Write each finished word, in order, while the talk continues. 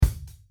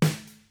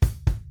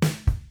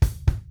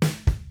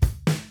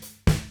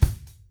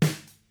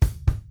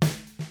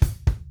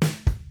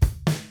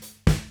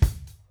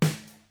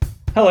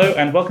Hello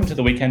and welcome to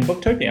the Weekend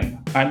Booktopian.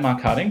 I'm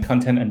Mark Harding,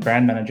 Content and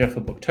Brand Manager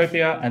for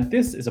Booktopia, and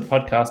this is a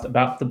podcast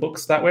about the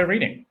books that we're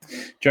reading.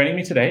 Joining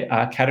me today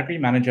are Category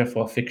Manager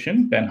for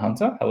Fiction, Ben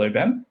Hunter. Hello,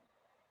 Ben.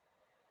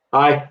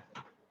 Hi.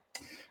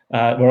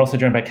 We're also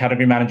joined by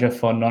Category Manager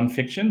for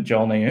Non-Fiction,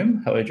 Joel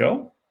Naum. Hello,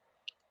 Joel.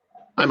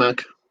 Hi,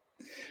 Mark.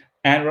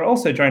 And we're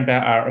also joined by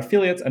our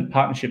Affiliates and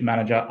Partnership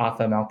Manager,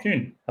 Arthur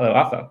Malkoon. Hello,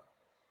 Arthur.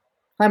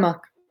 Hi,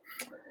 Mark.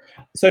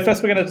 So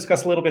first, we're going to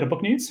discuss a little bit of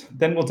book news.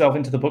 Then we'll delve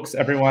into the books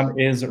everyone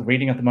is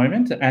reading at the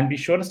moment. And be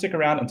sure to stick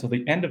around until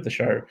the end of the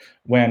show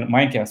when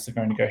my guests are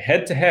going to go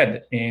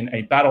head-to-head in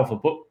a battle for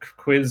book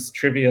quiz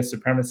trivia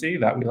supremacy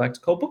that we like to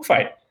call Book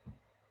Fight.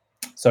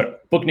 So,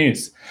 book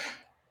news.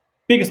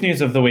 Biggest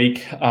news of the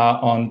week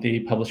on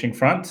the publishing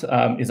front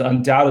is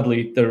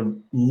undoubtedly the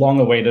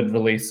long-awaited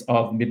release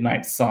of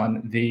Midnight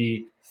Sun,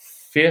 the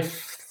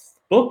 5th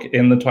book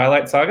in the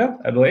Twilight Saga,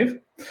 I believe.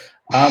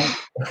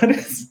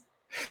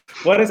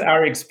 What is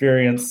our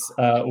experience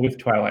with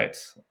Twilight?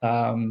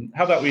 How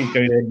about we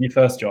go to you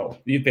first, Joel?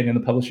 You've been in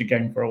the publishing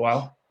game for a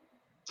while.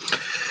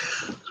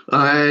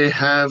 I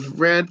have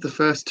read the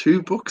first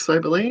 2 books, I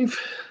believe,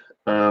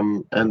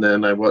 and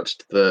then I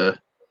watched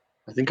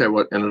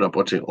ended up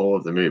watching all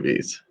of the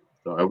movies,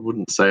 so I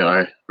wouldn't say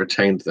I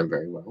retained them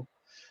very well.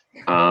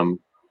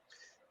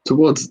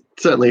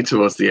 Certainly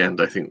towards the end,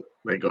 I think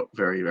they got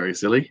very, very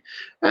silly,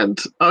 and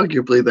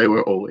arguably they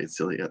were always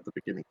silly at the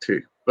beginning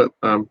too. But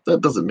that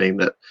doesn't mean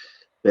that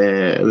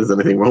there's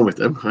anything wrong with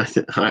them.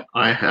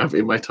 I have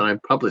in my time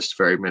published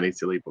very many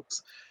silly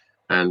books,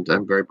 and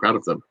I'm very proud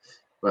of them.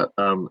 But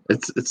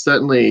it's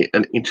certainly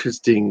an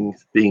interesting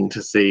thing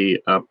to see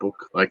a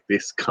book like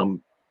this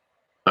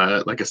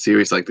like a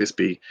series like this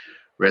be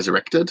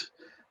resurrected.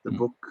 The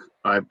book,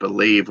 I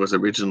believe, was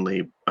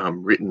originally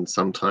written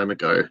some time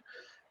ago,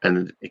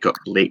 and it got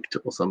leaked,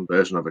 or some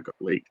version of it got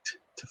leaked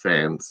to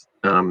fans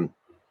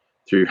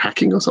through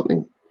hacking or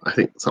something. I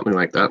think something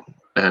like that.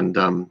 And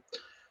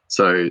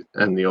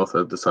and the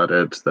author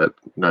decided that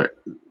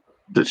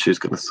that she's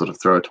going to sort of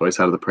throw her toys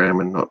out of the pram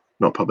and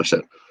not publish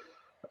it.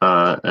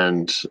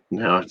 And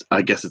now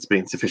I guess it's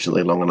been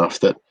sufficiently long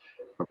enough that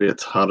probably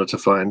it's harder to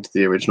find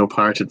the original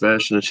pirated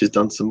version, and she's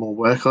done some more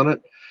work on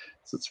it,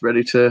 so it's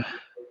ready to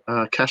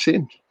cash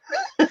in.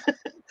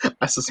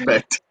 I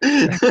suspect.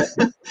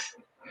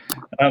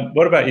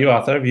 What about you,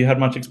 Arthur? Have you had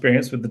much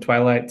experience with the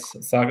Twilight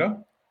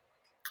Saga?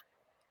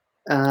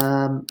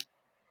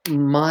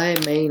 My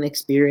main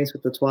experience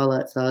with the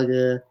Twilight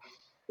Saga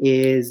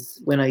is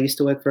when I used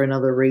to work for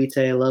another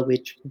retailer,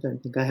 which I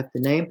don't think I have the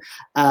name,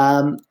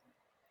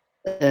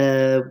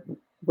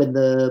 when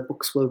the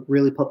books were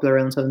really popular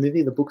around the time of the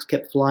movie. The books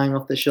kept flying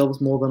off the shelves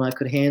more than I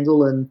could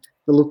handle, and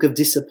the look of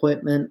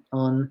disappointment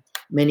on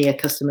many a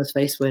customer's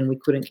face when we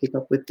couldn't keep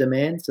up with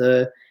demand.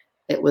 So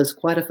it was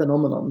quite a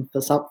phenomenon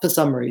for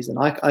some reason.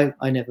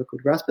 I never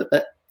could grasp it,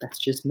 but that's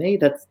just me.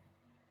 That's,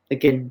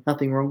 again,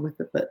 nothing wrong with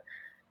it, but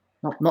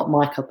not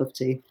my cup of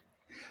tea.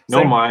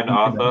 Not mine,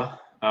 Arthur.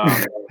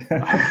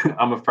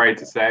 I'm afraid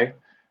to say.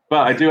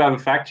 But I do have a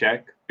fact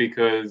check,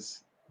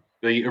 because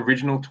the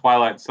original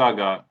Twilight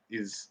Saga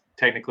is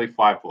technically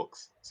 5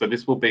 books. So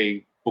this will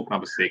be book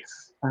number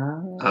 6.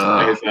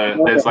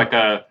 There's like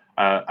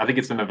I think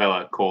it's a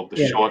novella called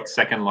The Short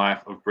Second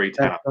Life of Bree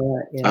Tanner.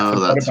 Right, yeah. Oh,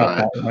 that's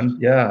right. That one.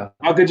 Yeah.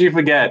 How could you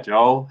forget,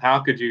 Joel? How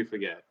could you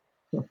forget?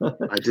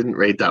 I didn't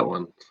read that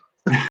one.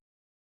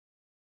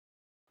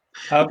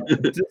 So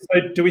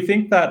do we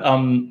think that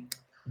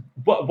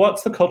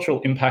what's the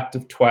cultural impact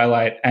of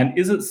Twilight, and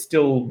is it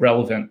still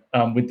relevant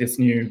with this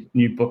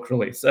new book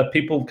release? Are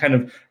people kind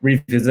of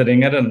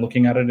revisiting it and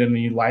looking at it in a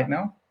new light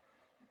now?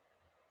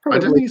 I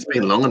don't think it's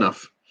been long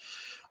enough.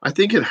 I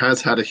think it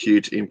has had a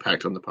huge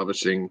impact on the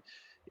publishing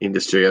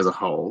industry as a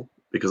whole,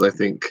 because I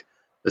think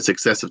the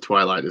success of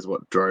Twilight is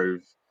what drove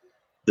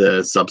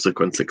the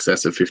subsequent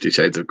success of 50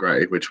 Shades of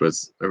Grey, which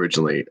was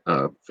originally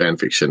fan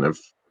fiction of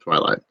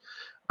Twilight.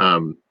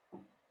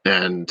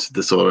 And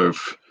the sort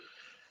of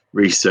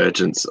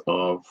resurgence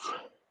of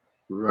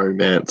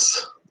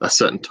romance, a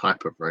certain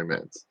type of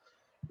romance,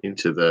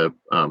 into the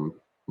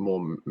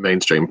more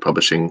mainstream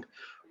publishing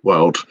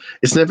world.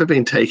 It's never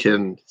been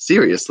taken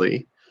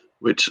seriously,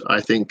 which I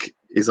think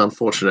is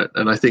unfortunate.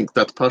 And I think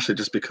that's partially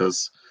just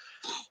because,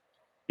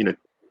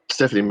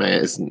 Stephanie Meyer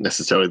isn't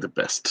necessarily the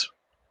best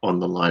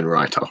on-the-line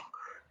writer.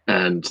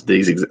 And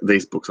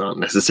these books aren't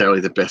necessarily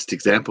the best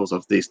examples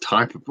of these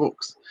type of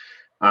books.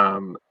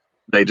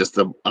 They just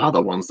are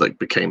the ones that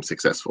became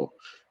successful.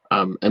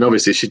 And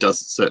obviously she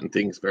does certain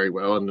things very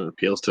well and it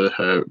appeals to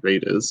her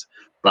readers.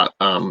 But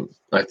I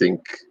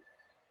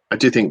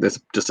do think there's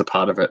just a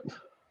part of it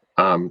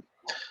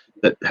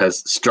that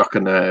has struck a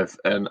nerve.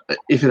 And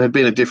if it had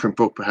been a different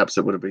book, perhaps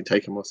it would have been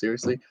taken more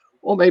seriously.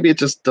 Or maybe it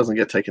just doesn't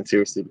get taken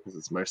seriously because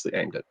it's mostly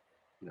aimed at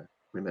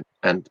women,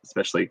 and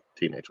especially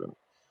teenage women.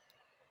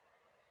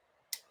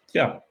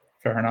 Yeah,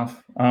 fair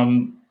enough.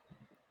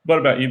 What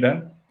about you,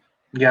 Ben?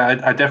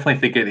 Yeah, I definitely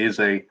think it is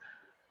a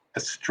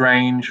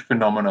strange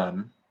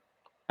phenomenon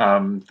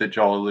that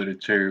Joel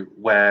alluded to,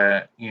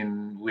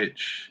 in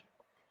which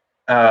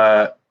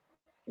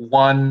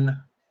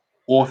one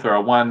author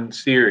or one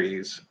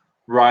series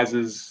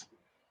rises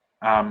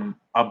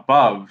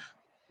above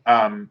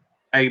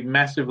a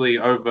massively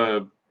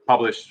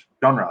over-published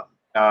genre,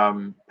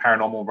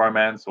 paranormal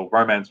romance or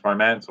romance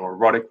or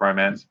erotic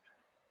romance.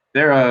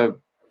 There are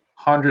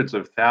hundreds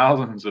of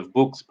thousands of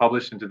books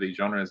published into these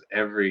genres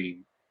every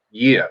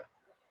year.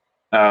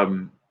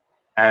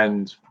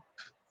 And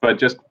for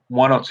just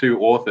one or two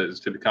authors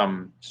to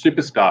become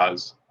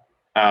superstars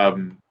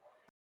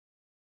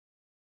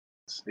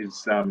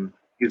is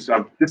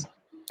just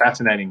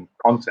fascinating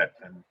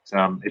concept,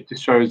 and it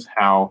just shows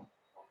how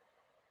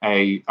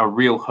a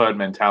real herd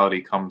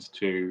mentality comes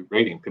to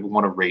reading. People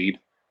want to read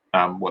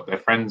what their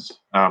friends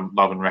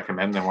love and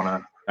recommend. They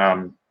want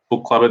to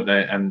book club it,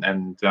 and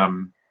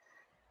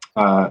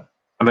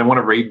they want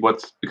to read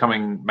what's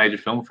becoming major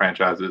film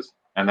franchises,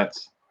 and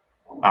that's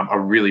a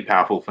really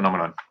powerful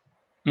phenomenon.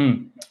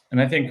 And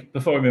I think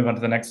before we move on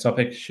to the next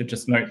topic, should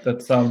just note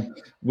that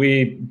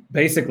we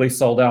basically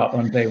sold out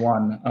on day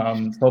one,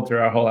 sold through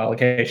our whole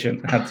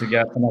allocation, had to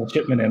get another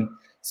shipment in.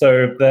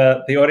 So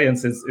the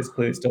audience is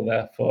clearly still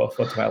there for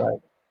Twilight.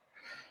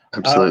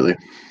 Absolutely.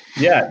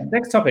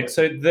 Next topic.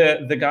 So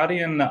the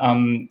Guardian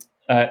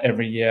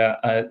every year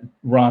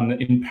run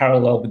in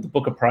parallel with the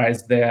Booker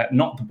Prize their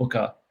Not the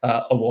Booker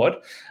award,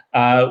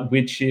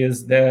 which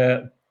is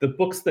the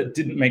books that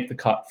didn't make the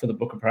cut for the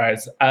Booker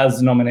Prize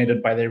as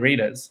nominated by their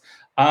readers.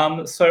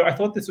 So I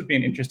thought this would be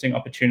an interesting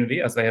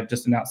opportunity, as they have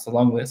just announced the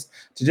long list,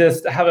 to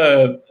just have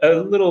a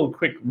little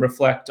quick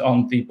reflect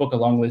on the Booker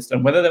long list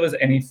and whether there was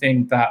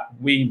anything that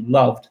we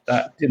loved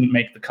that didn't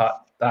make the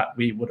cut that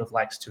we would have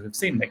liked to have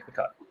seen make the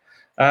cut.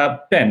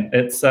 Ben,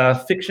 it's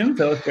fiction,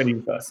 so let's go to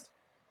you first.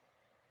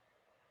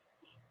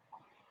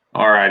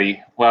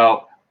 Alrighty.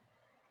 Well,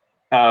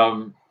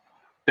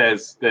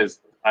 there's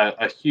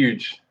a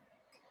huge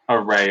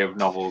array of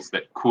novels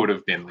that could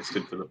have been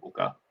listed for the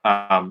Booker,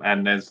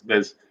 and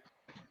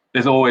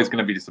there's always going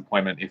to be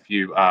disappointment if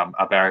you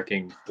are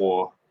barracking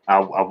for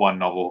a one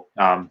novel,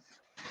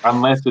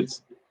 unless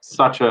it's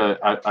such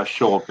a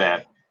sure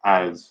bet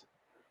as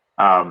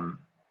the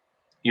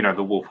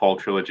Wolf Hall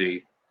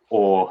trilogy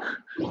or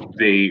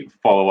the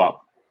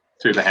follow-up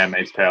to The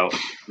Handmaid's Tale.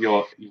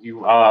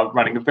 You are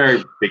running a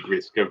very big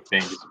risk of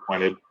being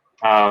disappointed.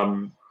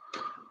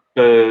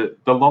 The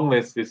long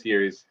list this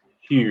year is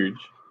huge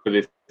for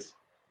this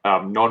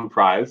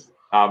non-prize,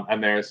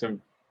 and there are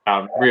some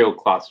real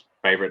class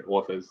favorite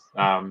authors: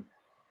 Ben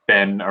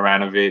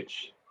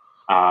Aranovich,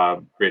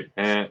 Britt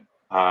Bennett.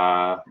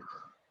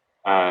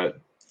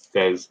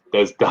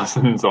 There's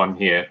dozens on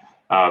here.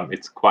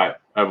 It's quite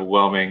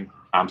overwhelming.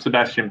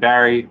 Sebastian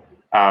Barry.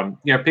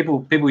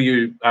 People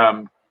you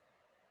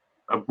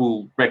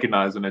will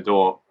recognize and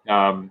adore.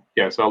 So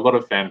a lot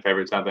of fan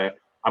favorites out there.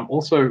 I'm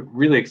also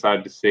really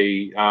excited to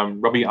see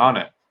Robbie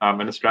Arnott,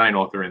 an Australian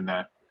author, in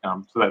there.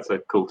 So that's a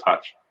cool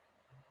touch.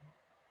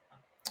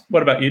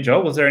 What about you,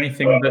 Joel? Was there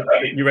anything that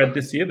you read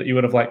this year that you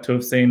would have liked to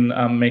have seen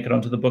make it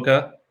onto the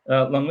Booker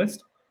long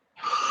list?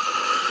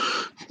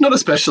 Not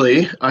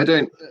especially. I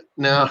don't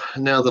now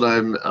that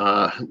I'm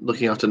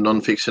looking after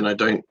nonfiction. I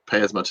don't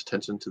pay as much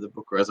attention to the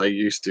Booker as I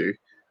used to,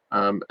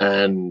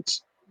 and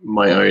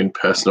my own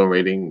personal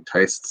reading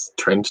tastes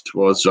trend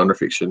towards genre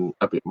fiction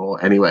a bit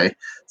more anyway.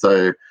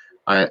 So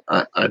I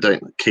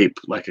don't keep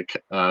like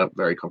a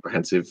very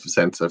comprehensive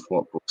sense of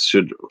what books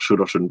should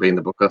or shouldn't be in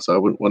the Booker. So I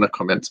wouldn't want to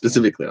comment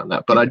specifically on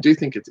that. But I do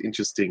think it's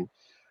interesting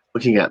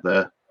looking at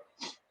the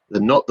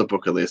not the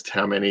Booker list,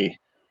 how many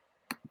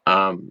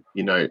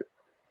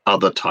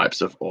other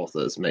types of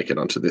authors make it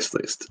onto this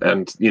list.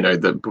 And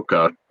the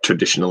Booker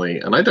traditionally,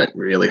 and I don't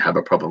really have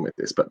a problem with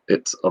this, but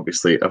it's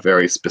obviously a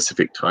very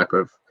specific type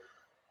of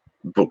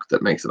book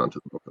that makes it onto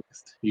the Booker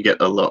list. You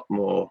get a lot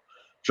more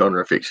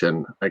genre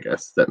fiction, I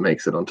guess, that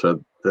makes it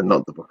onto the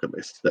not the Booker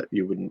list that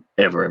you wouldn't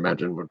ever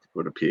imagine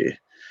would appear.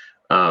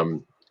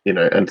 And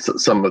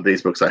some of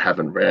these books I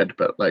haven't read,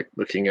 but like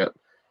looking at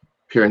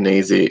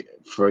Piranesi,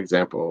 for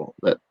example,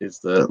 that is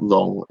the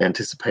long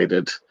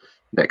anticipated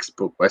next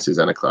book by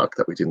Susanna Clarke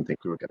that we didn't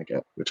think we were going to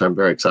get, which I'm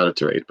very excited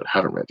to read but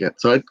haven't read yet.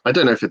 So I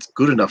don't know if it's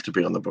good enough to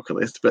be on the Booker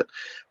list, but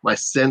my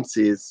sense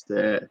is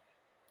that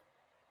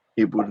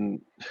it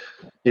wouldn't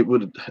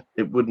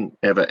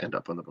ever end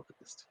up on the Booker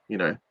list.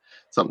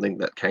 Something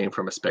that came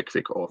from a spec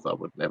fic author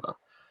would never.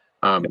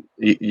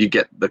 You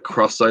get the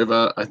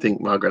crossover. I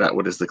think Margaret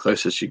Atwood is the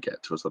closest you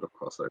get to a sort of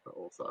crossover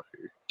author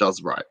who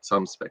does write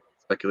some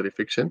speculative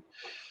fiction,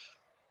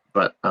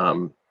 but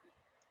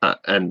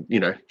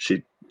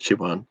she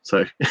won,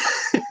 so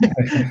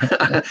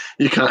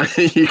you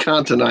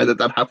can't deny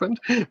that happened.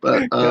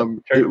 But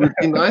it would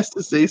be nice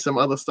to see some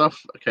other stuff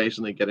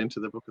occasionally get into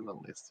the Booker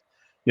long list.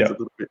 Yeah, it's a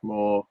little bit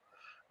more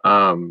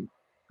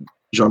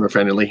genre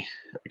friendly,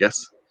 I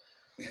guess.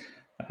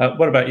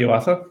 What about you,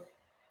 Arthur?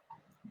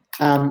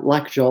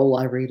 Like Joel,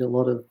 I read a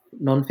lot of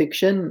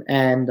nonfiction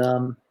and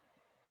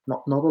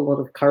not a lot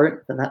of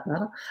current for that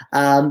matter.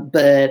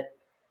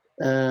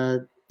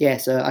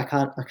 So I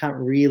can't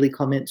really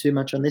comment too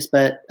much on this.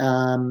 But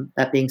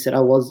that being said, I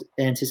was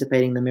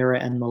anticipating The Mirror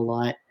and The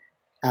Light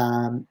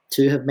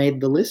to have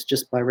made the list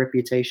just by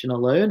reputation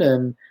alone,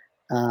 and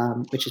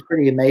which is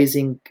pretty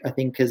amazing, I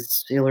think,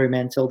 because Hilary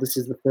Mantel, this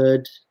is the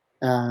third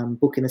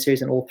book in the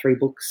series, and all 3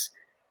 books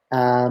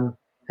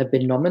have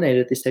been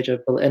nominated at this stage,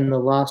 and the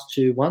last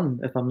 2 won,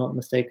 if I'm not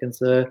mistaken.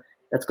 So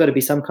that's got to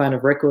be some kind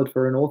of record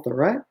for an author,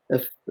 right?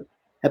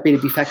 Happy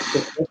to be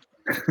fact-checked.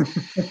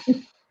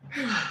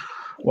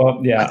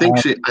 Well, yeah.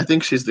 I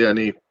think she's the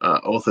only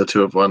author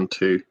to have won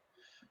two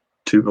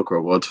Booker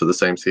Awards for the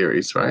same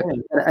series, right?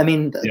 Yeah. I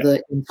mean,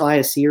 the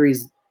entire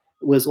series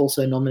was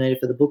also nominated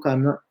for the book.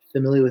 I'm not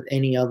familiar with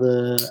any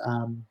other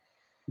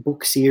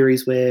book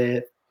series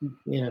where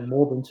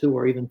more than 2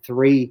 or even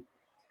 3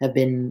 have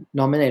been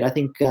nominated. I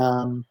think,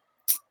 The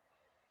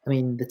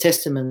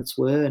Testaments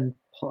were, and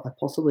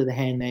possibly The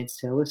Handmaid's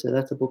Tale. So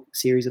that's a book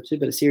series of 2,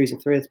 but a series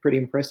of 3. It's pretty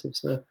impressive.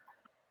 So,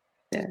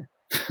 yeah,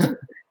 and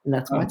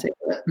that's my take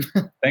on it.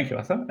 Thank you,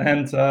 Arthur.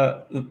 And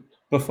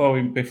before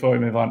we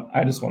move on,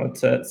 I just wanted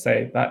to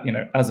say that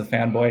as a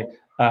fanboy,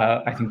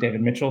 I think David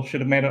Mitchell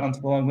should have made it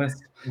onto the long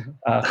list.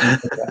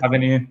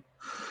 Haven't you?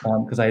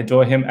 Because I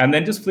adore him. And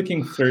then just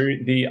flicking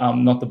through the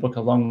not the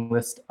Booker long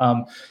list,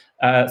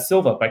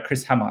 Silver by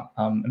Chris Hammer,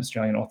 an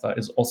Australian author,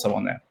 is also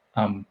on there,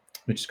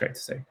 which is great to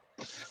see.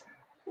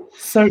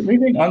 So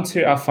moving on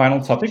to our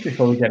final topic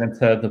before we get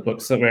into the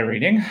books that we're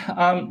reading.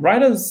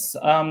 Writers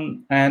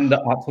and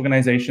arts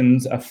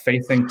organizations are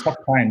facing tough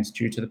times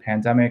due to the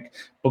pandemic.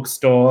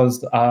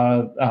 Bookstores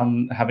are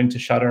having to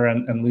shutter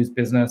and lose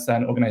business,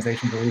 and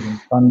organizations are losing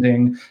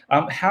funding.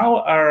 How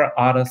are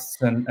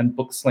artists and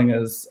book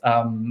slingers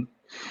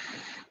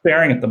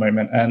faring at the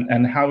moment,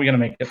 and how are we going to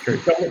make it through?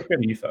 So let's go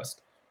to you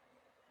first.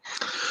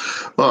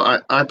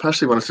 Well, I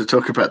partially wanted to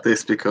talk about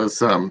this because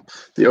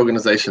the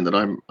organization that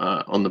I'm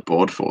on the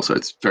board for, so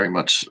it's very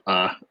much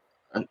a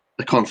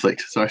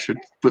conflict, so I should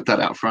put that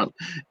out front,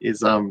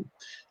 has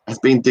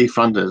been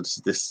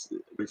defunded. This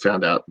we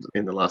found out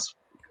in the last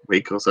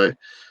week or so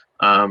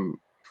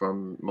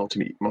from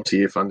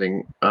multi-year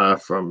funding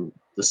from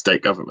the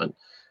state government,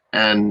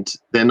 and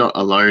they're not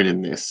alone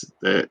in this.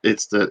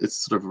 It's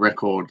sort of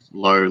record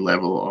low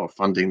level of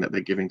funding that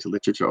they're giving to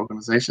literature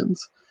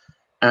organizations.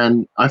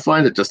 And I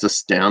find it just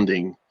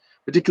astounding,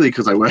 particularly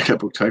because I work at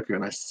Booktopia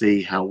and I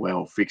see how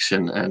well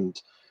fiction and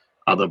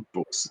other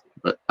books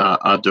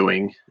are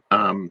doing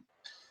at the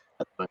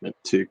moment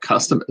to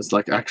customers.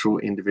 Like, actual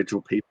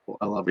individual people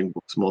are loving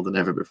books more than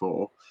ever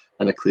before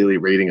and are clearly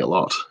reading a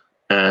lot.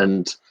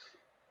 And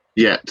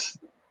yet,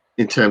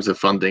 in terms of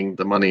funding,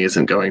 the money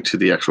isn't going to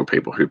the actual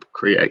people who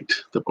create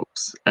the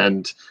books.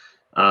 And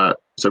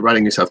so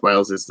Writing New South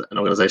Wales is an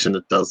organisation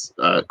that does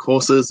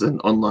courses and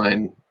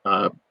online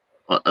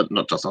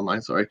not just online,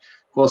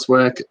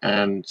 coursework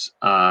and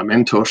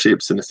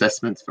mentorships and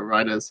assessments for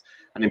writers,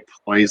 and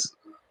employs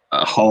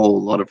a whole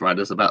lot of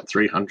writers, about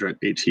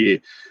 300 each year,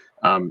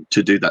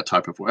 to do that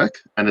type of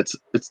work. And it's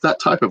that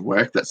type of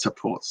work that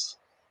supports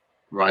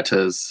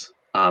writers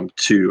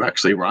to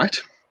actually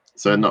write.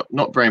 So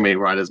not very many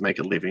writers make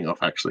a living off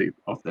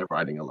their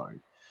writing alone.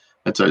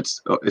 And so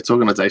it's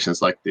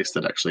organizations like this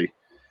that actually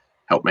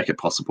help make it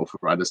possible for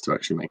writers to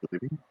actually make a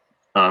living.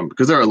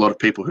 Because there are a lot of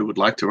people who would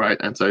like to write,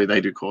 and so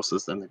they do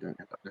courses, then they don't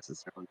end up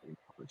necessarily being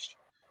published.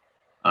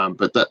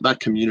 But that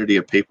community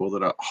of people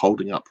that are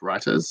holding up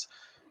writers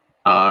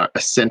are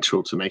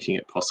essential to making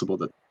it possible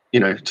that,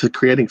 to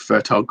creating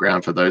fertile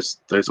ground for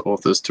those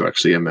authors to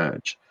actually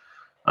emerge.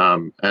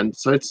 And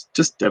so it's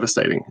just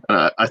devastating.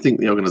 I think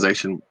the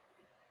organization,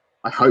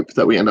 I hope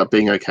that we end up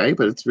being okay,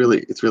 but it's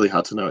really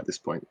hard to know at this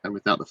point. And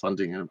without the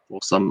funding or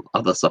some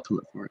other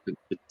supplement for it,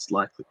 it's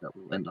likely that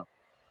we'll end up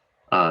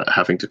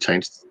having to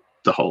change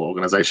the whole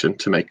organization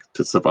to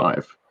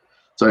survive.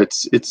 So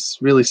it's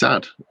really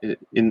sad,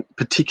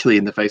 particularly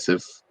in the face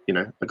of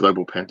a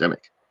global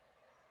pandemic.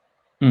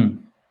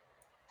 Ben,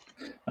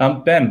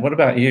 what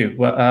about you?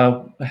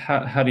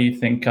 How do you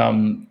think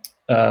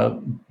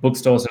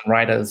bookstores and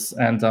writers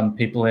and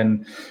people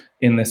in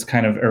this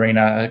kind of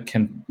arena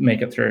can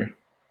make it through?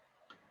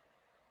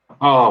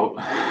 Oh,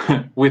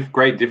 with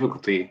great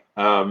difficulty.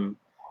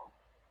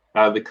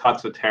 The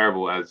cuts are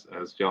terrible, as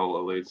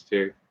Joel alludes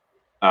to.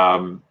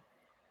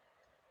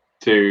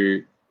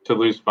 To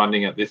lose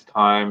funding at this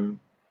time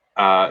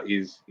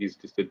is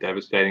just a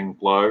devastating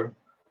blow,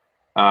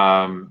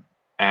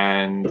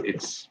 and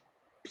it's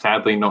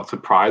sadly not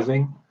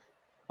surprising,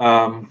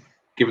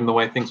 given the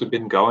way things have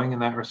been going in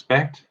that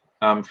respect.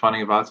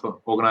 Funding of arts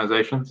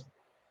organisations,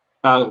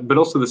 but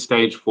also the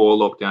stage 4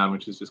 lockdown,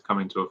 which has just come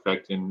into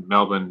effect in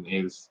Melbourne,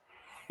 is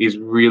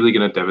really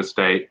going to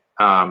devastate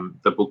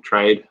the book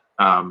trade.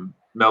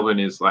 Melbourne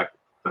is like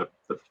the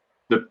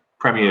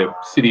premier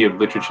city of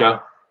literature.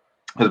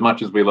 As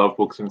much as we love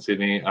books in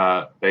Sydney,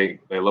 they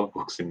love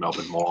books in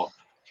Melbourne more.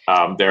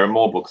 There are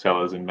more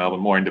booksellers in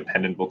Melbourne, more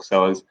independent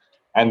booksellers,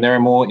 and there are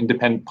more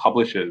independent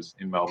publishers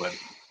in Melbourne.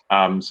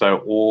 So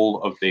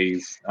all of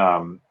these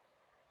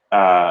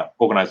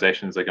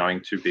organisations are going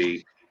to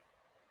be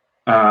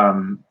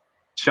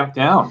shut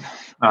down,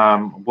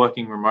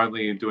 working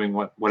remotely, doing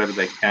whatever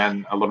they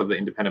can. A lot of the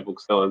independent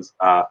booksellers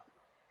are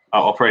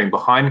operating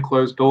behind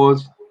closed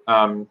doors,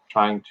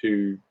 trying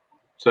to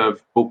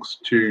serve books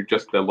to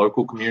just their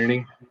local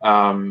community.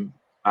 Phone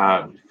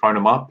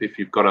them up if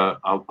you've got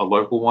a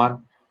local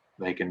one.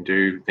 They can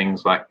do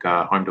things like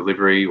home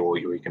delivery, or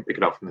you can pick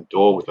it up from the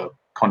door with a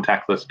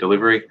contactless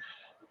delivery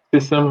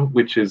system,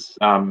 which is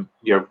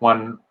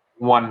one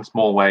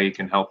small way you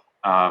can help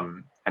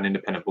an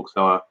independent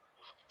bookseller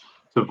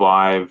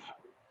survive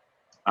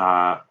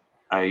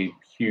a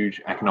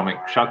huge economic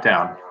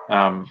shutdown,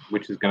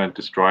 which is going to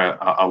destroy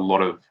a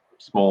lot of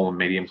small and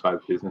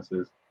medium-sized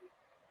businesses.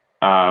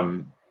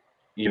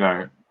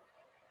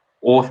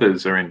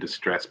 Authors are in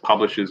distress,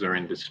 publishers are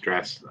in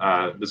distress.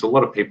 There's a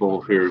lot of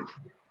people who,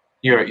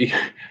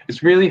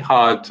 it's really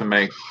hard to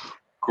make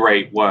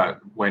great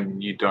work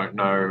when you don't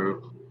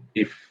know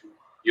if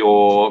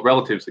your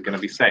relatives are going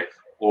to be safe,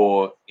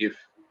 or if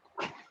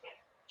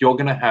you're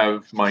going to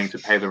have money to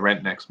pay the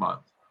rent next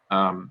month.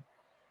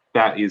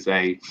 That is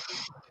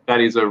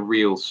a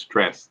real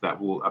stress that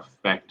will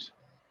affect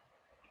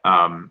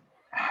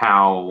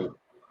how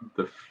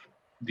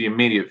the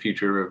immediate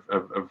future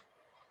of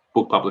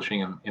book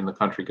publishing in the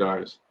country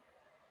goes.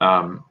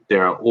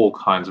 There are all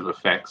kinds of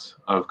effects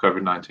of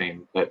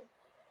COVID-19 that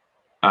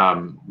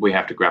we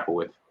have to grapple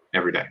with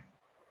every day.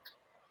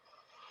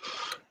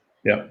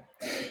 Yeah,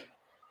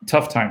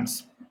 tough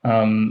times.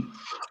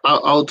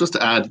 I'll just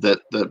add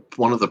that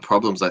one of the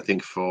problems, I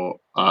think, for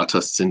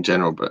artists in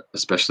general, but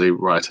especially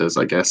writers,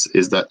 I guess,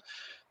 is that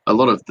a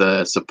lot of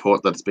the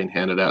support that's been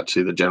handed out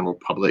to the general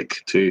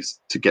public to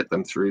get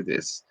them through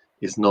this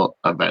is not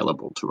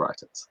available to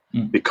writers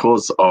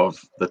because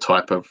of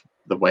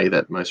the way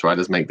that most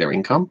writers make their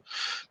income,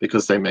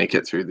 because they make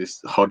it through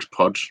this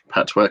hodgepodge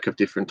patchwork of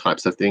different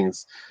types of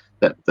things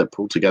that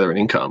pull together an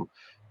income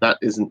that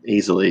isn't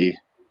easily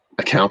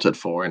accounted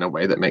for in a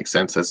way that makes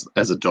sense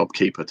as a job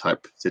keeper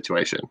type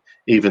situation,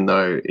 even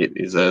though it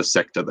is a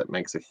sector that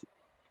makes a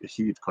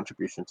huge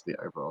contribution to the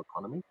overall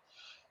economy.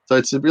 So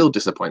it's a real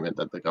disappointment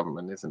that the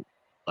government isn't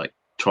like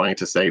trying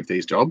to save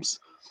these jobs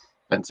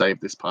and save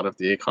this part of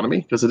the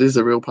economy, because it is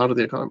a real part of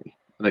the economy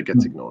and it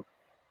gets ignored.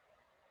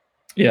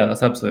 Yeah,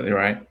 that's absolutely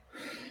right.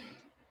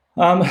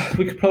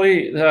 We could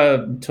probably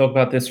talk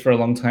about this for a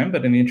long time,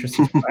 but in the interest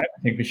of time,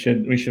 I think we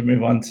should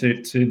move on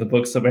to the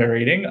books that we're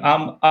reading.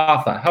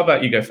 Arthur, how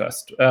about you go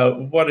first?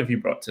 What have you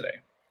brought today?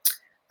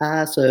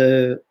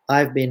 So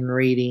I've been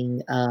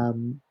reading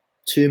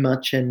Too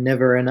Much and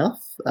Never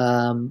Enough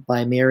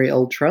by Mary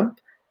Old Trump,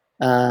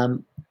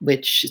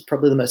 which is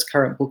probably the most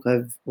current book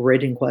I've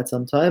read in quite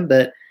some time.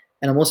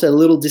 And I'm also a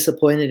little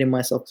disappointed in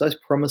myself, because I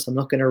promise I'm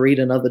not going to read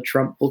another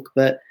Trump book,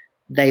 but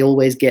they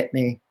always get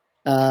me.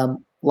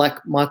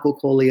 Like Michael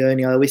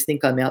Corleone, I always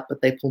think I'm out,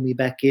 but they pull me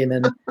back in.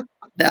 And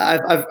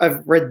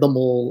I've read them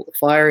all: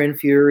 Fire and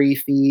Fury,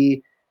 Fear,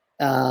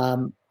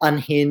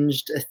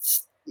 Unhinged,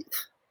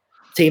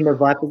 Team of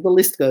Vipers. The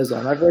list goes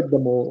on. I've read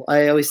them all.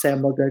 I always say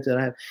I'm not going to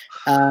have.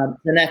 So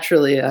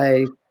naturally,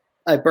 I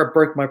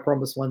broke my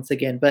promise once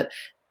again. But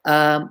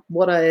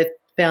what I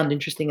found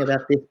interesting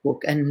about this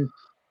book, and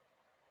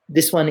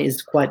this one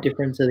is quite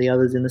different to the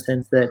others in the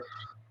sense that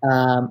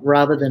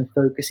rather than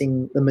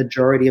focusing the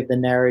majority of the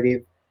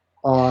narrative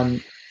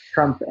on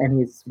Trump and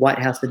his White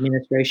House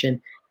administration,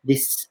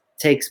 this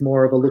takes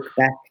more of a look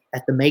back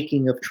at the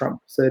making of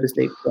Trump, so to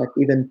speak, like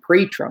even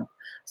pre-Trump.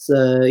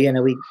 So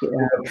we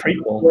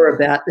more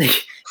about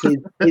his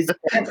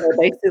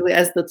basically,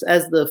 as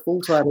the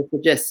full title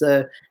suggests.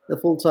 So the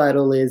full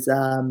title is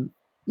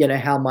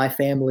how my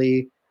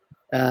family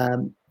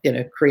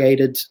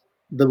created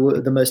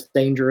the most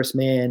dangerous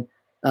man.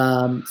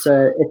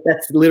 So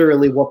that's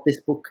literally what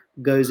this book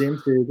goes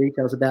into,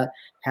 details about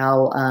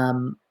how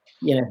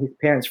his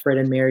parents, Fred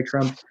and Mary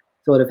Trump,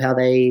 sort of how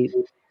they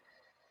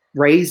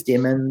raised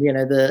him, and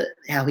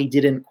how he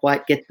didn't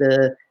quite get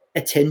the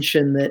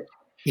attention that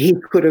he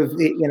could have,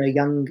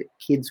 young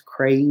kids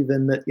crave,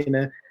 and that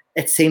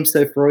it seems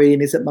so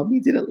Freudian, is that mummy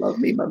didn't love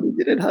me, mummy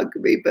didn't hug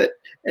me, but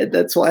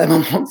that's why I'm a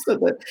monster.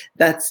 But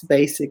that's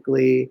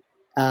basically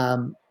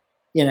how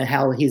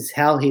his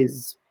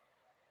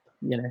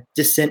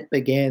descent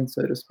began,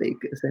 so to speak,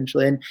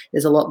 essentially. And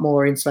there's a lot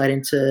more insight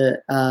into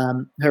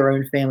her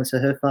own family, so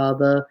her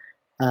father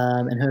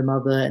and her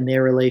mother and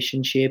their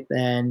relationship.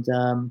 And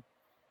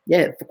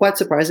quite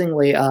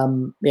surprisingly,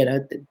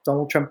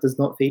 Donald Trump does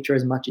not feature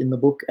as much in the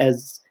book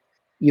as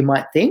you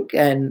might think,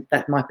 and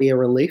that might be a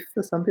relief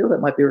for some people.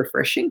 That might be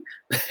refreshing,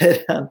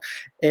 but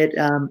it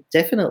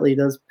definitely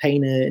does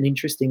paint an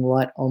interesting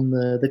light on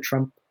the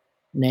Trump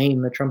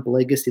name, the Trump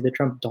legacy, the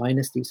Trump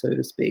dynasty, so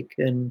to speak,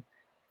 and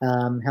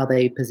how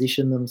they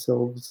position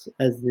themselves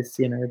as this,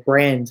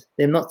 brand.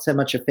 They're not so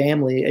much a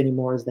family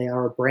anymore as they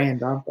are a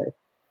brand, aren't they?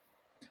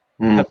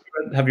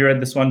 Have you read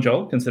this one,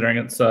 Joel? Considering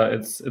it's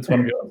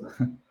one of yours.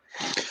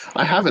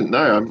 I haven't.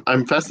 No,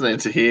 I'm fascinated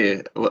to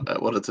hear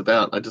what it's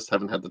about. I just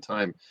haven't had the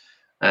time,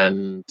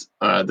 and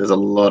there's a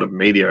lot of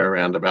media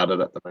around about it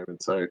at the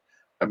moment. So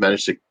I've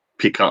managed to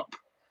pick up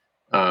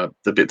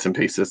the bits and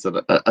pieces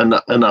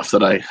that enough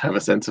that I have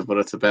a sense of what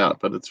it's about.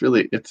 But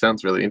it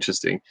sounds really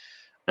interesting.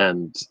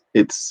 And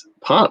it's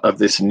part of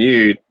this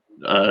new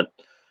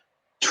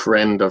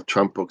trend of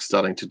Trump books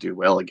starting to do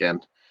well again,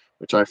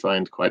 which I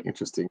find quite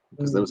interesting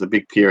because there was a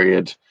big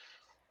period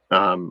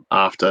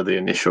after the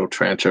initial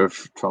tranche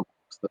of Trump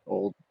books that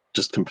all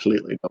just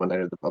completely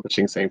dominated the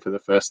publishing scene for the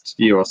first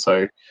year or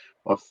so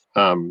of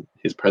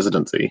his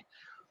presidency.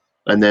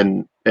 And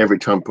then every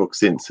Trump book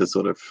since has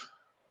sort of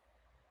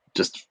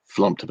just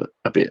flumped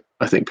a bit.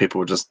 I think people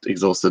were just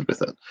exhausted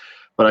with it.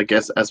 But I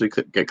guess as we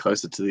get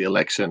closer to the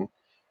election,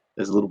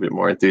 there's a little bit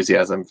more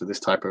enthusiasm for this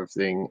type of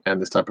thing and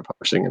this type of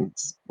publishing, and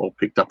it's all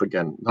picked up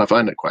again. I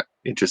find it quite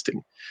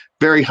interesting.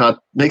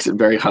 Makes it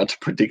very hard to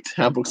predict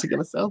how books are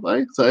going to sell,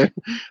 though. So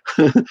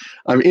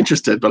I'm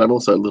interested, but I'm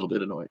also a little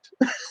bit annoyed.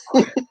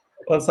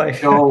 Well, it's like,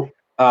 So,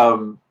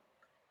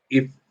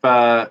 if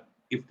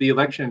the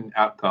election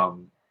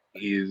outcome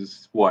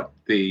is what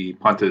the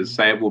punters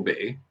say it will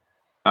be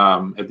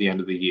at the end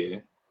of the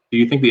year, do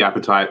you think the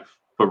appetite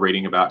for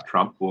reading about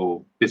Trump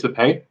will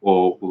dissipate,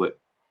 or will it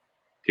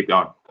keep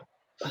going?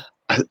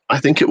 I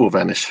think it will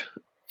vanish,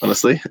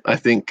 honestly. I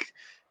think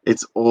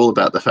it's all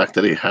about the fact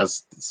that he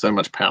has so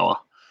much power.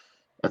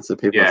 And so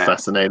people are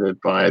fascinated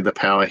by the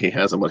power he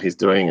has and what he's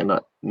doing, and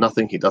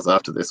nothing he does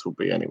after this will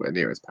be anywhere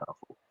near as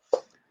powerful.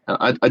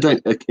 And I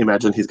don't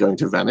imagine he's going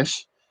to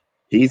vanish.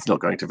 He's not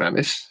going to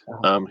vanish.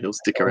 He'll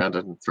stick around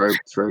and throw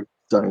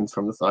stones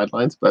from the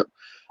sidelines, but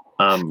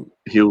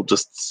he'll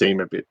just seem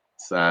a bit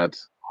sad,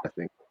 I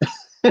think,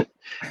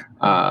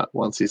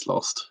 once he's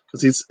lost.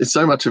 Because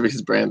so much of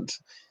his brand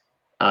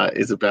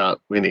is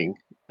about winning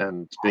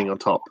and being on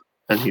top.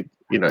 And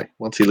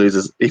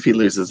if he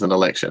loses an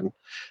election,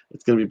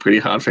 it's going to be pretty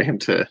hard for him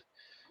to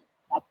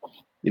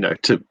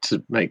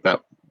make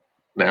that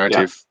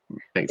narrative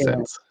make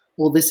sense.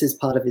 Well, this is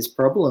part of his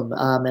problem,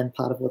 and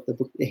part of what the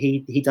book,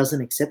 he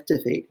doesn't accept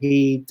defeat.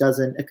 He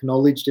doesn't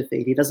acknowledge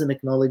defeat. He doesn't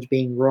acknowledge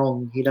being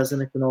wrong. He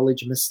doesn't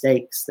acknowledge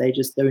mistakes. They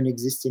just don't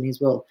exist in his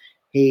world.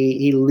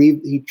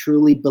 He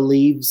truly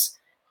believes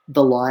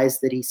the lies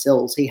that he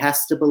sells. He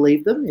has to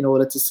believe them in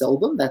order to sell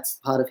them. That's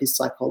part of his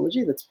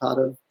psychology. That's part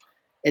of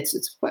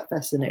it's quite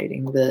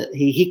fascinating that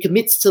he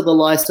commits to the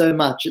lie so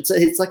much.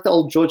 It's like the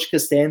old George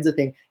Costanza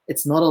thing.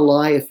 It's not a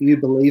lie if you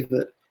believe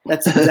it.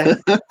 That's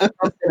exactly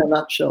in a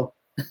nutshell.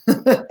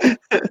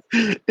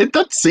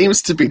 That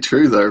seems to be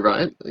true, though,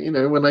 right?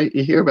 When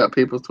you hear about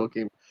people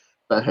talking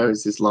about how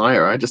he's this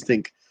liar, I just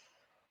think,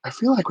 I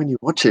feel like when you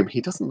watch him,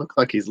 he doesn't look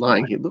like he's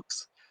lying. He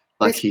looks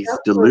like he's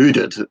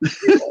deluded.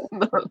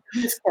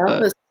 There's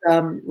countless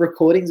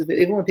recordings of it.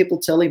 Even when people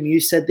tell him, "You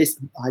said this,"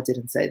 I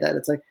didn't say that.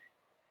 It's like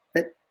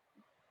that.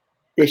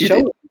 They're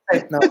showing.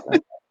 No,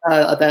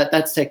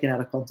 that's taken out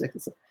of context.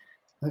 It's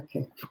like,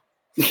 okay.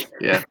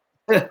 Yeah.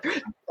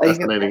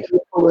 Fascinating.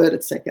 Word,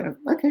 it's taken out.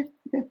 Okay.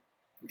 Yeah.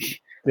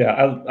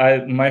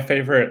 Yeah, my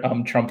favorite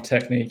Trump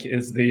technique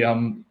is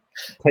the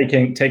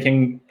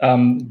taking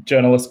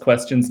journalist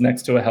questions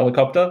next to a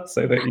helicopter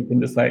so that you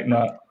can just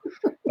not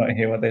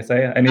hear what they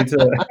say. I need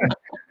to.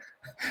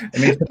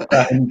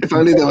 If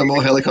only there were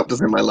more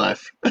helicopters in my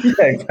life.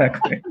 Yeah,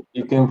 exactly.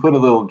 You can put a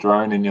little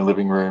drone in your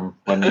living room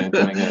when you're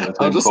doing it.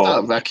 I'll just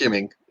start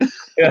vacuuming.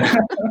 Yeah.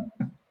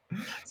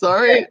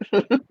 Sorry. All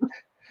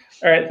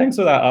right, thanks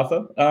for that,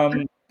 Arthur.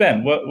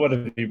 Ben, what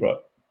have you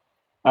brought?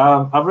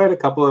 I've read a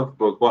couple of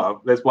books. Well,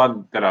 there's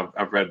one that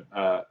I've read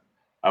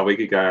a week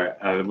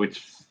ago,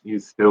 which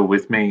is still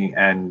with me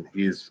and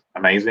is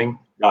amazing.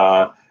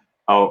 I'll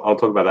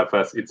talk about that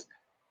first. It's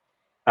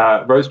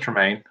Rose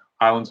Tremaine,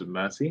 Islands of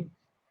Mercy.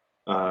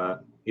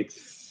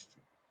 It's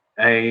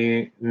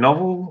a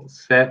novel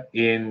set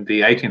in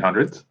the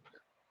 1800s,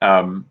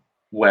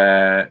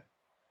 where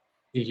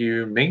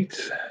you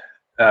meet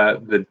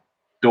the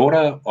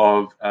daughter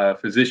of a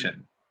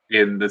physician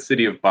in the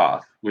city of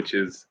Bath, which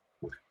is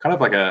kind of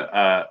like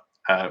a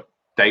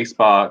day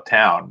spa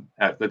town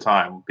at the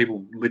time.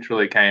 People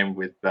literally came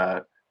with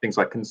things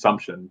like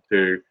consumption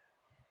to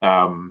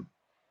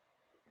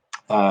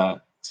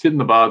sit in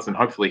the baths and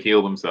hopefully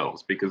heal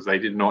themselves, because they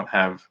did not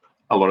have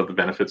a lot of the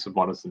benefits of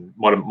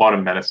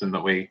modern medicine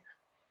that we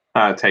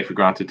take for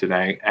granted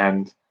today.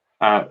 And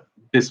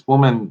this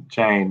woman,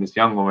 Jane, this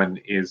young woman,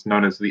 is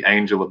known as the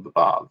Angel of the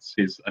Baths.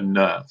 She's a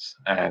nurse,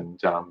 and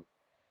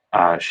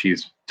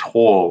she's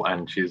tall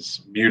and she's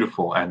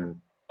beautiful, and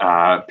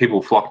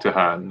people flock to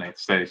her and they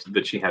say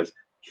that she has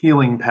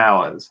healing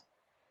powers.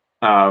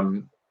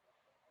 And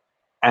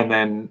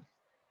then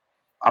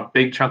a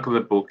big chunk of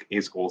the book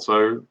is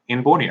also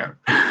in Borneo,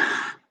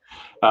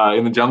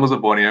 in the jungles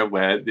of Borneo,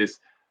 where this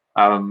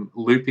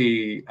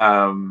loopy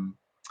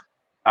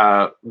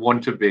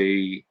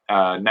want-to-be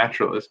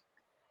naturalist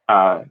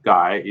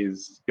guy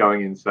is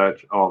going in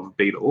search of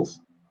beetles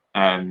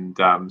and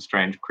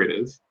strange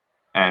critters,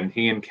 and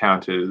he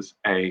encounters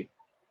a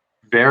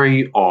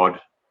very odd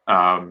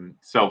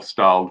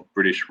self-styled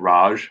British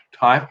Raj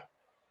type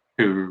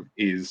who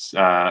is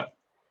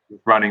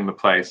running the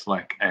place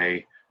like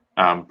a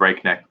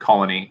breakneck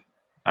colony.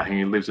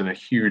 He lives in a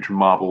huge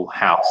marble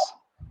house,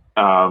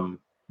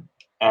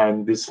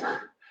 and this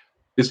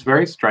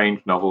very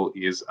strange novel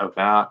is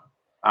about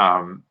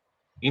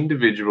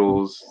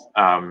individuals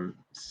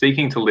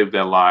seeking to live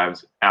their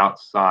lives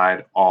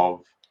outside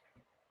of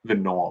the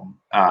norm,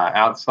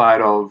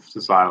 outside of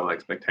societal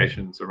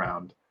expectations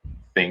around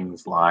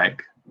things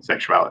like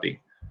sexuality.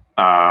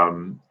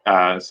 Love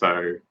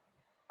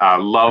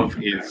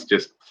is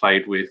just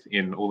played with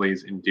in all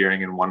these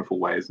endearing and wonderful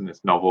ways in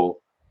this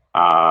novel,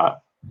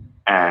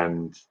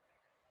 and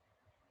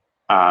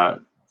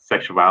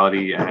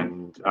sexuality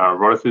and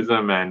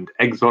eroticism and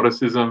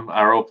exoticism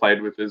are all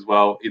played with as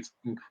well. It's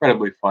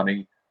incredibly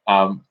funny.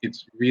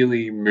 It's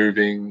really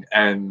moving,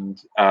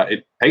 and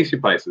it takes you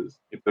places.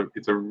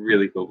 It's a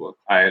really cool book.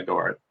 I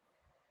adore it.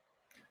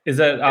 Is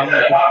it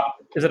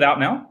out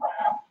now?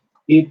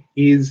 It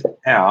is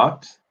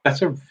out.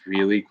 That's a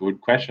really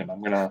good question.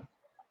 I'm gonna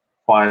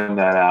find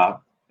that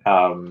out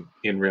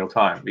in real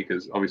time,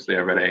 because obviously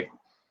I read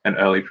an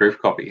early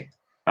proof copy.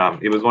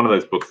 It was one of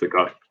those books that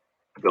got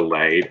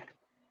delayed.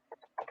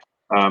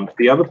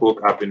 The other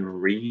book I've been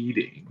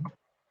reading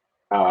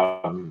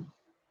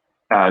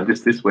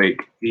just this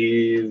week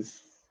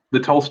is The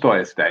Tolstoy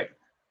Estate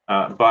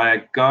by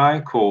a guy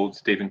called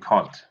Stephen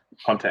Conte.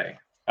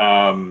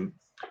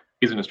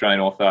 He's an Australian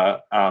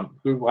author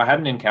who I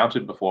hadn't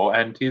encountered before,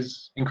 and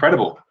he's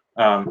incredible.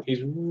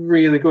 He's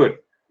really good.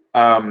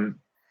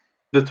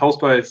 The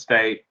Tolstoy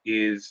Estate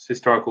is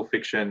historical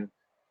fiction.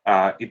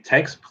 It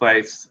takes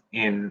place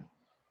in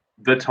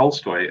the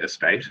Tolstoy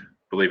Estate,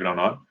 believe it or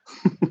not,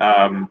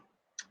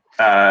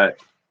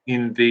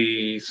 in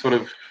the sort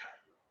of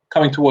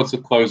coming towards the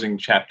closing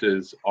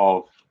chapters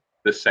of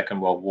the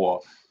Second World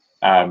War.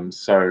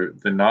 So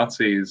the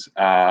Nazis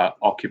are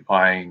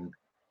occupying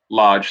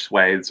large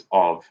swathes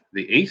of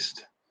the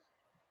East,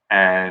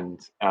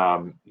 and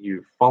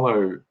you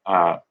follow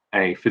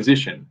a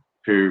physician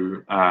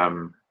who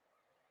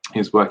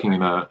is working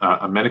in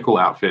a medical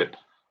outfit.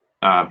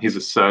 He's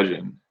a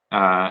surgeon,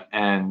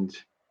 and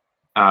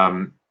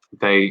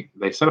they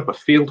set up a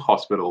field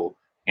hospital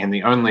in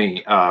the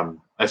only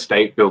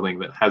estate building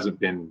that hasn't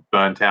been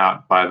burnt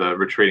out by the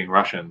retreating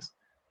Russians.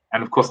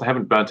 And of course, they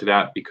haven't burnt it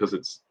out because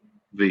it's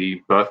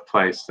the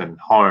birthplace and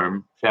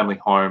family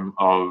home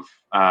of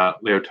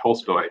Leo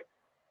Tolstoy,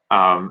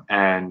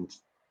 and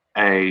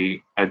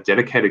a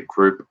dedicated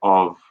group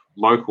of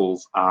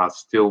locals are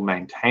still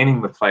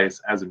maintaining the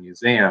place as a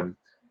museum,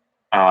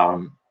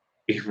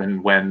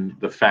 even when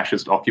the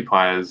fascist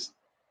occupiers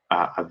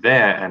are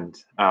there. And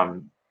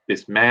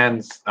this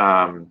man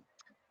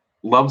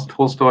loves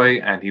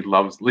Tolstoy, and he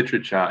loves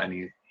literature, and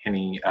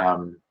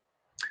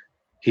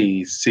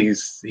he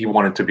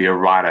wanted to be a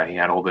writer. He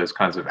had all those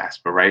kinds of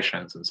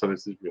aspirations, and so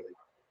this is really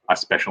a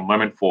special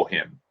moment for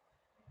him.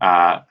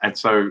 And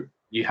so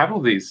you have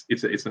all these.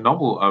 It's a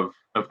novel of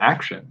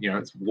action.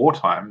 It's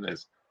wartime.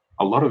 There's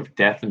a lot of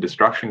death and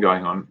destruction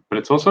going on, but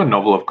it's also a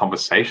novel of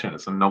conversation.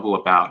 It's a novel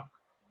about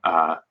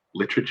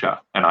literature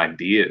and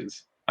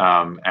ideas,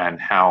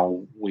 and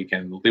how we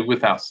can live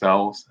with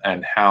ourselves,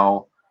 and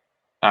how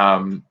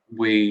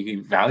we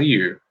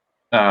value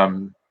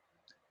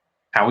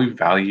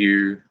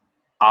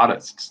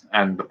artists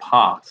and the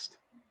past,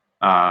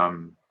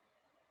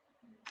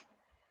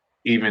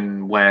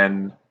 even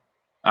when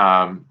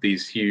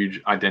these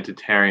huge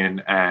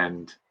identitarian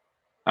and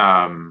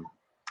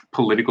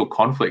political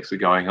conflicts are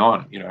going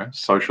on.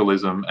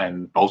 Socialism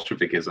and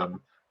Bolshevikism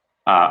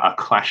are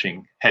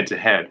clashing head to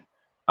head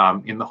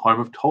in the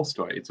home of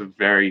Tolstoy. It's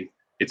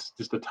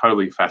just a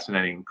totally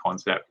fascinating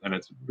concept, and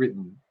it's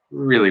written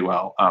really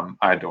well.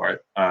 I adore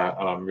it.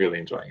 I'm really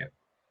enjoying it.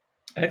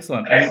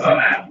 Excellent.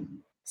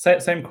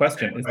 Same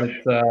question. Is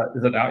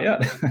it out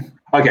yet?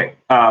 Okay.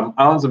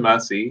 Islands of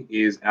Mercy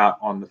is out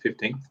on the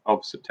 15th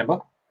of September.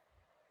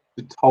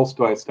 The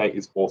Tolstoy Estate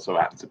is also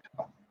out in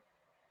September.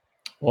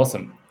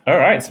 Awesome. All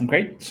right. Some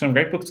great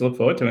books to look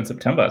forward to in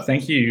September.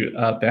 Thank you,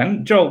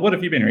 Ben. Joel, what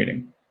have you been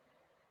reading?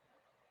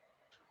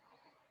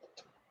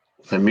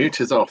 The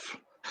mute is off.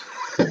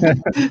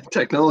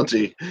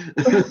 Technology.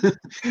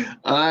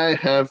 I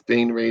have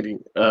been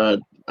reading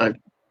the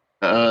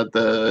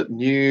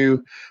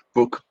new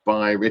book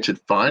by Richard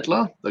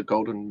Fidler, The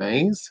Golden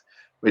Maze,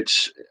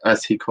 which,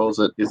 as he calls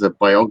it, is a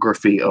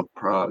biography of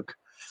Prague.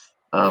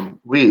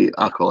 We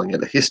are calling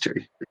it a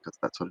history because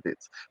that's what it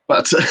is.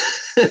 But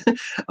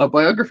a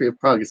biography of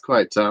Prague is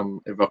quite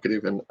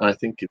evocative, and I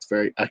think it's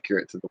very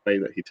accurate to the way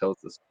that he tells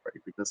the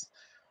story, because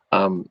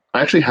I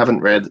actually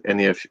haven't read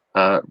any of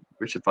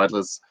Richard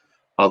Fidler's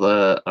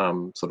other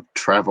sort of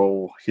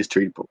travel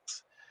history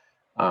books,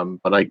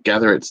 but I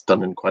gather it's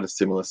done in quite a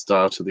similar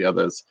style to the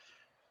others.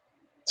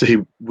 So he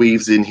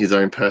weaves in his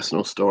own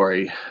personal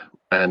story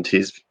and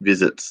his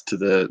visits to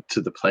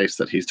the place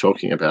that he's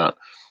talking about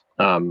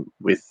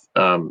with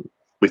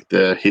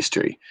the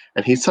history.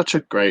 And he's such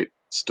a great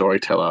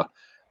storyteller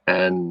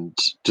and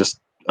just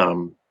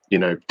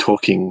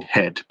talking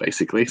head,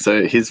 basically.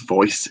 So his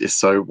voice is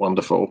so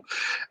wonderful,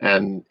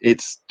 and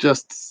it's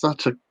just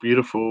such a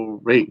beautiful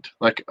read.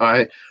 Like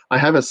I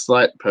have a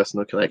slight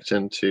personal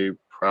connection to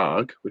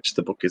Prague, which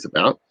the book is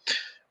about,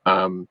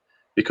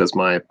 because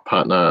my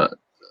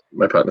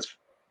partner's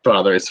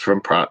father is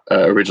from Prague,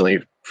 originally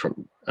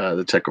from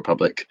the Czech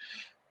Republic,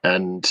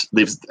 and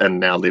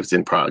now lives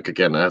in Prague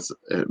again, as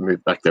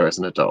moved back there as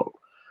an adult.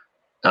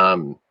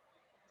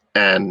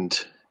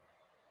 and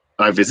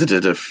I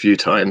visited a few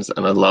times,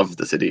 and I love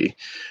the city.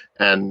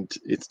 And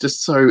it's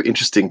just so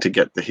interesting to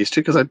get the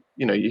history because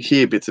you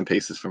hear bits and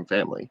pieces from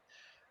family,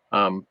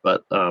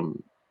 but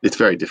it's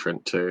very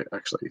different to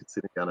actually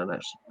sitting down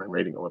and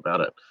reading all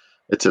about it.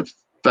 It's a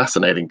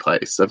fascinating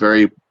place, a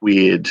very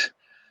weird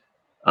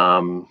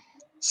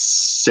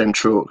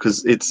central,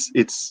 because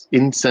it's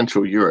in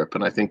Central Europe,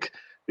 and I think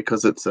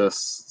because it's a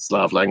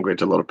Slav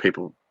language, a lot of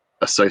people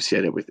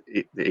associate it with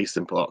the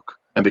Eastern Bloc,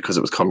 and because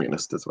it was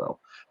communist as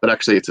well. But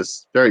actually,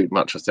 it's very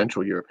much a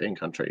Central European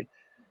country,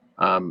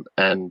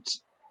 and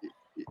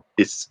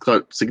it's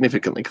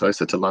significantly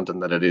closer to London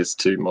than it is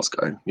to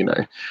Moscow,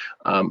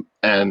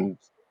 and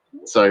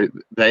so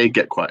they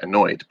get quite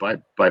annoyed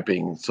by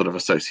being sort of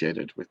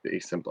associated with the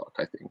Eastern Bloc,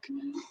 I think,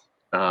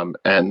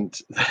 and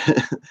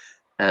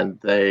and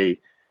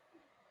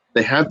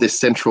they have this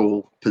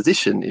central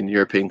position in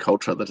European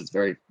culture that is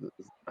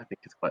I think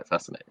it's quite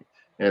fascinating.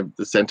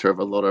 The center of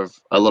a lot of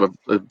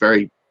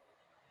very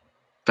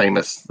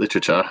famous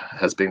literature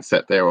has been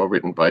set there or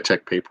written by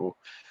Czech people,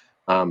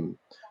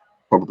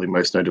 probably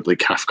most notably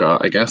Kafka,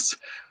 I guess.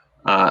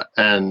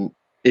 And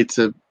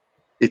the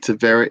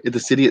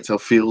city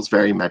itself feels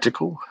very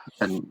magical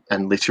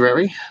and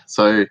literary.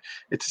 So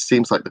it just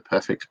seems like the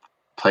perfect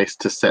place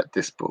to set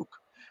this book.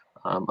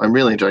 I'm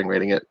really enjoying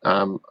reading it.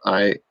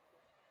 I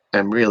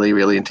am really,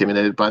 really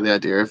intimidated by the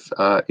idea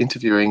of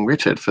interviewing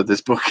Richard for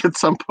this book at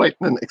some point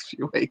in the next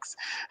few weeks.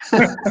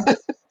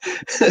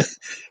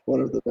 One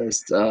of the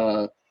most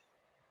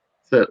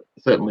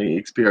certainly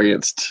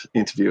experienced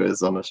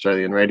interviewers on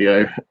Australian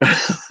radio.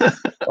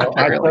 Well,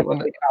 I really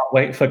can't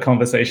wait for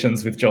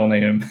conversations with Joel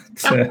Neum.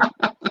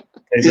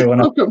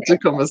 Welcome to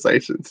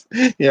conversations.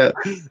 Yeah,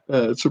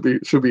 it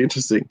should be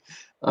interesting.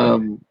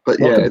 But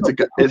yeah,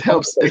 it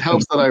helps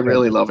that I'm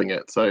really loving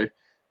it. So,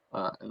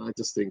 and I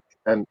just think,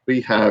 and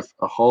we have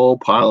a whole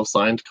pile of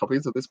signed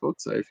copies of this book.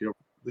 So if you're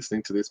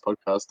listening to this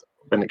podcast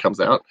when it comes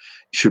out,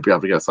 you should be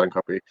able to get a signed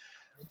copy.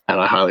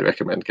 And I highly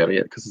recommend getting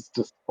it because it's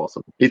just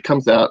awesome. It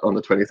comes out on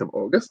the 20th of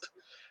August.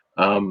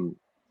 So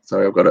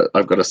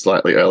I've got a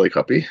slightly early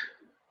copy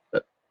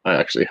that I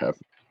actually have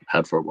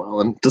had for a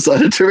while and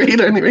decided to read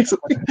only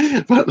recently.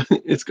 But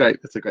it's great.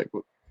 It's a great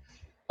book.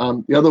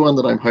 The other one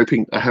that I'm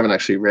hoping, I haven't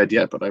actually read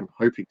yet, but I'm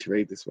hoping to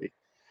read this week,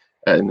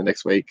 in the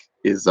next week,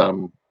 is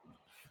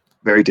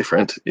very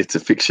different. It's a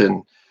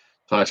fiction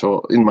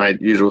title in my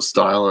usual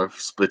style of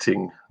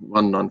splitting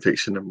one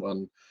non-fiction and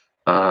one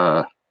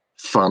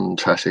fun,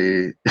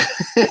 trashy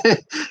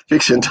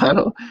fiction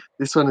title.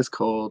 This one is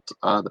called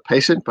The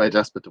Patient by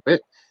Jasper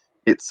DeWitt.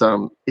 It's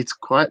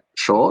quite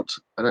short.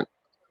 I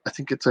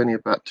think it's only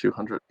about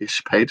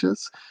 200-ish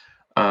pages.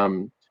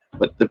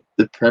 But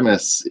the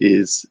premise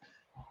is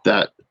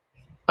that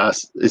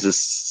is a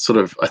sort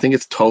of, I think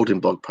it's told in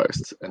blog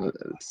posts, and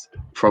it's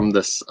from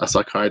a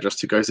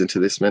psychiatrist who goes into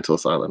this mental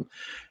asylum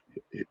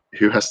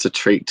who has to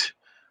treat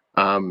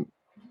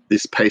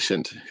this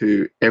patient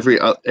who every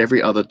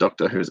other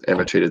doctor who's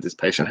ever treated this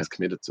patient has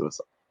committed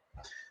suicide.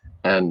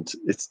 And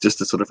it's just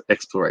a sort of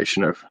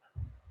exploration of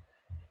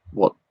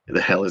what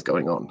the hell is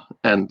going on.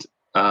 And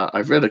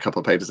I've read a couple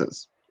of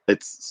pages.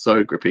 It's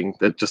so gripping,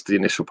 that just the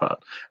initial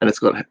part. And it's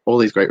got all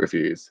these great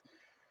reviews.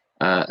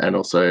 And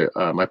also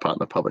my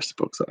partner published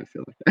the book, so I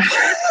feel like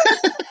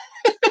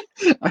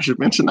I should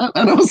mention that.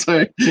 And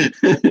also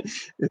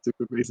it's a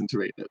good reason to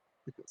read it.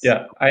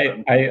 Yeah,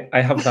 I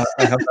have that.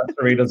 I have that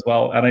to read as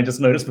well. And I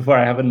just noticed before,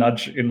 I have a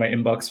nudge in my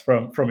inbox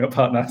from your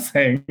partner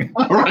saying,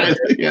 all right,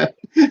 yeah.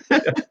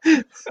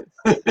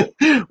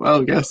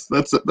 Well, yes,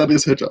 that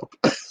is her job.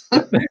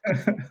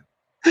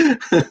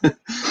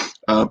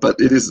 But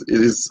it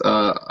is.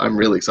 I'm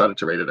really excited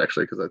to read it,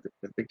 actually, because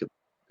I think it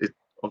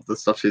of the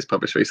stuff she's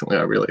published recently,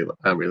 I really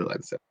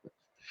like the set.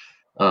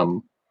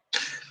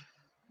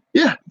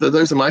 Yeah,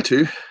 those are my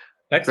two.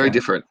 Excellent.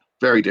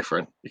 Very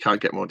different. You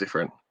can't get more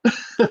different.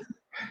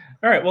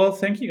 All right. Well,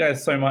 thank you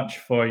guys so much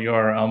for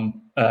your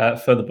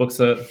for the books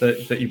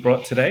that you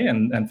brought today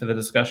and for the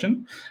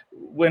discussion.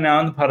 We're now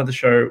in the part of the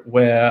show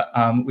where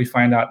we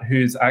find out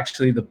who's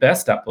actually the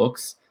best at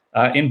books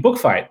in Book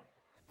Fight.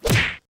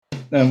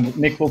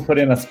 Nick will put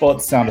in a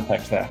sports sound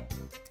effect there.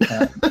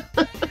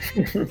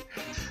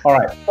 All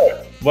right.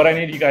 So what I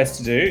need you guys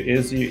to do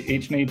is you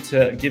each need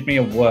to give me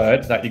a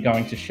word that you're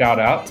going to shout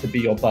out to be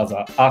your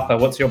buzzer. Arthur,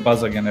 what's your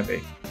buzzer going to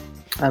be?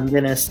 I'm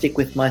going to stick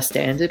with my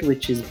standard,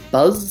 which is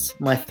buzz.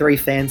 My 3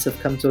 fans have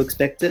come to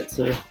expect it.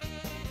 So,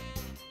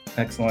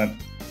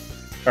 excellent.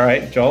 All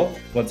right, Joel,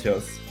 what's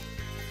yours?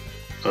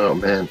 Oh,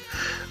 man.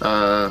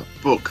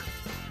 Book.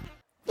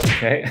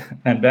 Okay.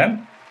 And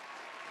Ben?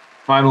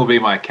 Mine will be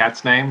my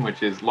cat's name,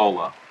 which is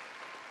Lola.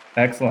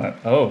 Excellent.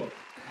 Oh,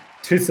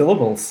 2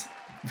 syllables.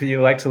 Do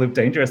you like to live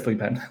dangerously,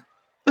 Ben?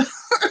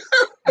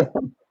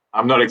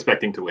 I'm not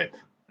expecting to win.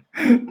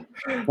 I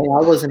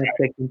wasn't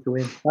expecting to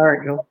win. All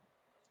right, Joel.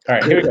 All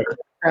right, here we go.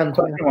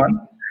 Question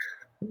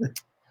 1.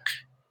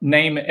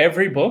 Name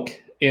every book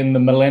in the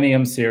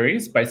Millennium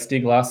series by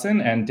Stieg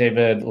Larsson and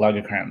David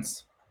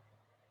Lagerkrantz.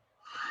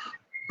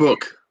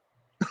 Book.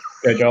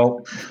 Go,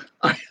 Joel.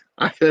 I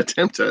can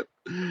attempt it.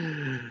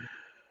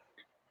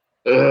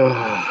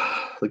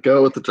 The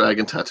girl with the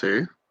dragon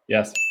tattoo.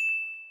 Yes.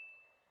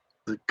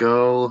 The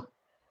girl.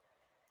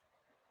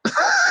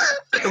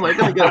 Am I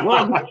going to get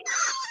one?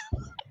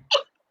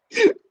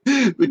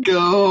 The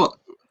girl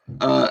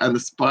and the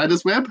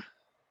spider's web.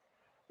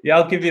 Yeah,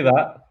 I'll give you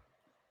that.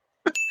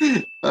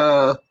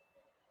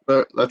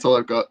 No, that's all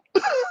I've got.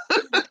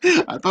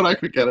 I thought I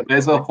could get it.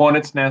 There's a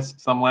hornet's nest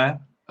somewhere.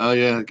 Oh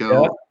yeah,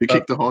 girl Yeah, who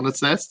kicked the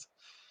hornet's nest.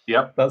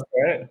 Yep. That's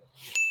great.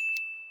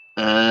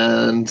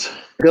 And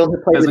The girl who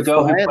played There's a with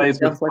girl fire, who that plays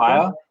with sounds like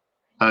fire.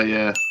 oh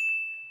yeah,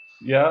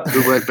 Yeah.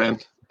 good work, Ben.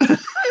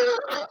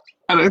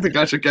 I don't think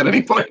I should get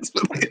any points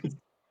for this.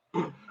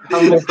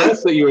 I'm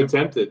impressed that you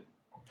attempted.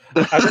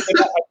 I'm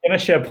gonna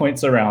share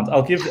points around.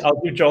 I'll give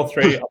Joel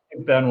 3. I'll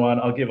give Ben 1.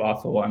 I'll give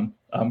Arthur 1.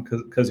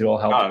 Because you all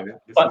helped. Oh,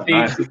 this But is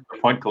nice. It's the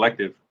point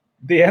collective.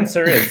 The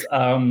answer is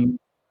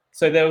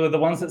so there were the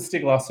ones that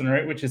Stieg Larsson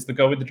wrote, which is the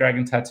girl with the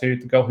dragon tattoo,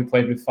 the girl who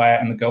played with fire,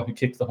 and the girl who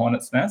kicked the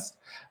hornet's nest.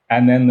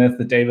 And then there's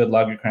the David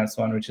Lagerkrantz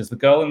one, which is the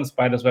girl in the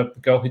spider's web,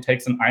 the girl who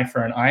takes an eye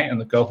for an eye, and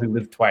the girl who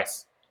lived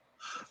twice.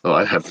 Oh,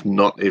 I have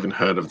not even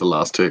heard of the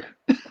last two.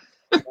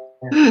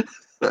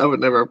 I would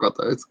never have got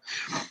those.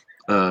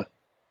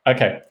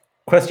 Okay.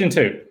 Question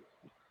 2.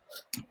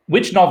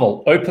 Which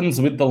novel opens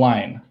with the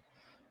line,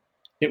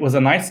 "It was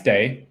a nice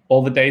day.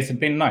 All the days had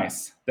been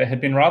nice. There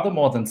had been rather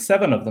more than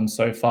 7 of them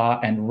so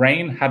far, and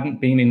rain hadn't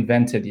been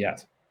invented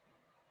yet."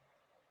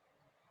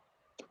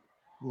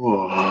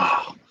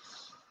 Whoa.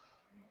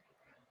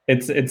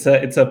 It's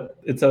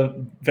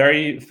a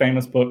very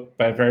famous book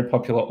by a very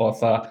popular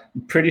author.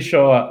 I'm pretty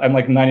sure, I'm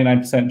like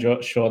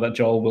 99% sure that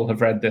Joel will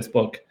have read this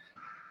book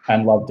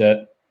and loved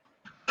it.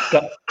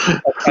 But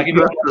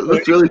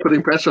That's really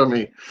putting pressure on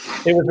me.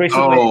 it was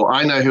recently. Oh,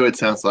 I know who it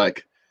sounds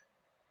like.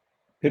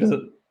 Who does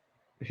it?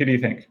 Who do you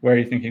think? Where are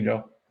you thinking,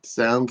 Joel?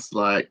 Sounds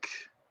like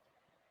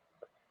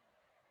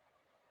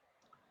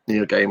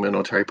Neil Gaiman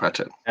or Terry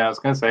Pratchett. Yeah, I was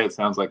going to say it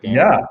sounds like Amy.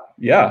 Yeah.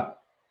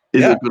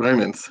 Is Yeah. it Good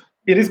Omens?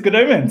 It is Good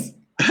Omens.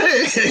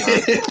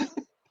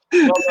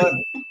 Well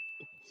done.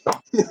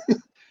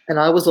 And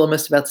I was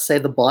almost about to say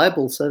the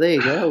Bible, so there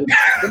you go.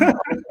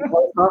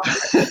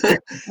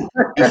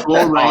 Before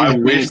I rain had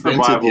been wish the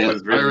invented Bible yet.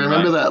 was I written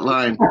remember right. that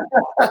line.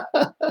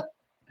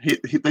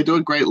 They do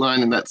a great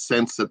line in that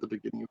sense at the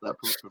beginning of that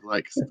book of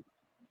like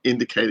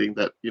indicating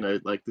that,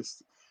 like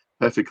this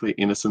perfectly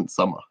innocent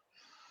summer.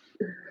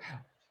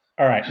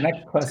 All right,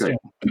 next question.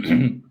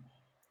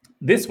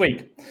 This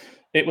week,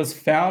 it was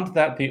found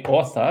that the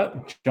author,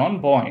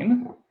 John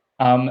Boyne,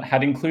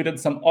 had included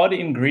some odd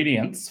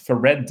ingredients for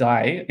red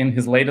dye in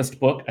his latest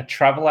book, A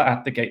Traveller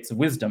at the Gates of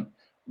Wisdom.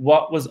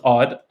 What was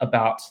odd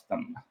about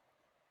them?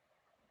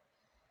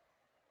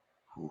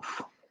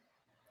 Oof.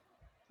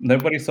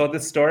 Nobody saw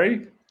this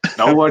story?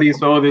 Nobody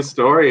saw this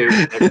story.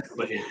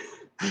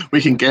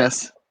 We can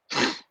guess.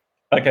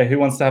 Okay, who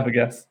wants to have a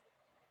guess?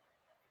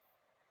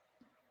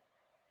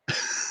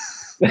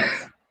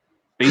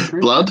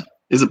 Beetroot? Blood?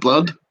 Is it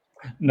blood?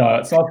 No,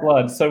 it's not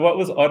blood. So what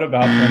was odd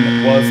about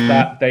them was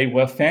that they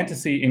were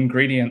fantasy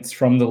ingredients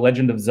from The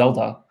Legend of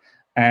Zelda.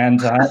 And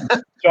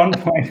John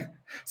Boyne,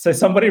 so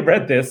somebody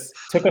read this,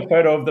 took a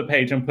photo of the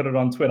page and put it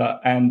on Twitter,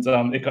 and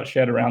it got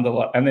shared around a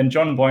lot. And then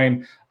John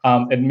Boyne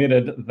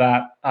admitted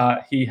that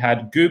he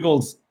had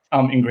Googled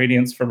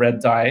ingredients for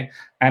red dye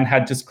and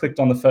had just clicked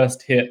on the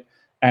first hit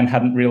and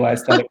hadn't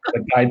realized that it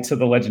was a guide to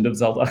The Legend of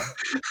Zelda.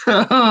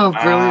 Oh,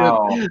 brilliant.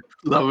 Wow.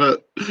 Love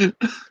it.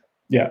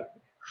 Yeah,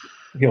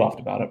 he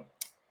laughed about it.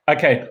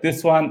 Okay,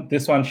 this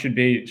one should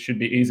be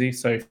easy.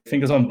 So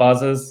fingers on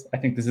buzzers. I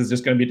think this is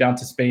just going to be down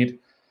to speed.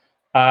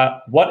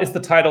 What is the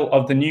title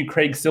of the new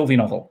Craig Silvey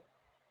novel?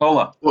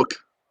 Paula. Look.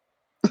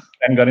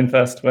 Ben got in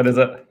first. What is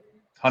it?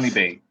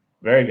 Honeybee.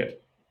 Very good.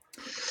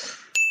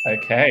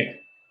 Okay.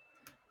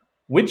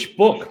 Which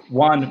book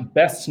won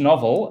Best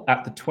Novel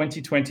at the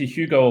 2020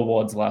 Hugo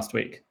Awards last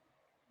week?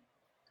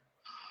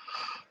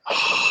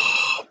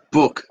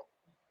 Book.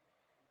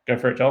 Go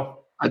for it,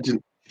 Joel. I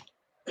didn't.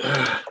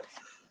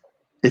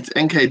 It's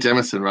N.K.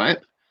 Jemisin, right?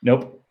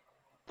 Nope.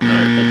 No,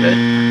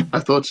 okay. I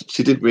thought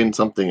she did win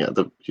something at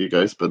the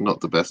Hugos, but not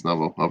the best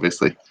novel,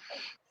 obviously.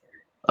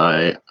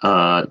 I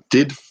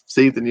did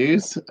see the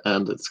news,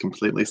 and it's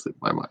completely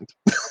slipped my mind.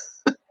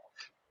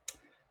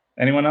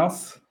 Anyone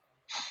else?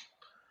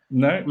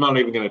 No? I'm not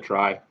even going to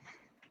try.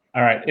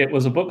 All right. It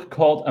was a book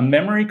called A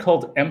Memory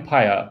Called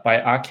Empire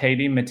by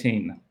Arkady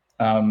Matin.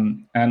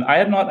 And I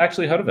had not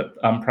actually heard of it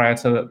prior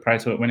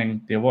to it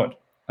winning the award.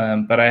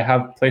 But I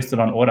have placed it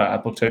on order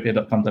at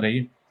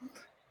booktopia.com.au.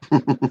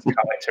 Can't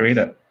wait to read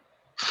it.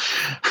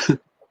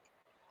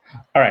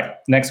 All right,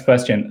 next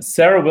question.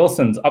 Sarah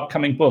Wilson's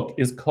upcoming book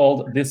is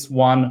called This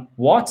One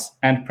What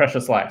and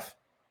Precious Life.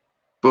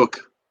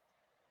 Book.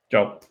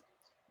 Job.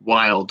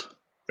 Wild.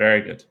 Very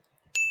good.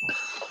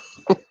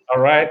 All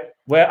right,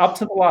 we're up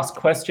to the last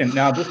question.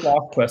 Now, this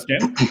last question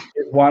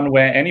is one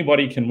where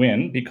anybody can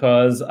win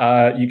because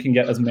you can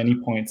get as many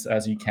points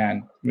as you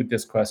can with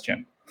this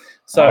question.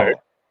 So,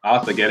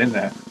 Arthur, get in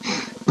there.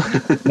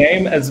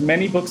 name as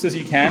many books as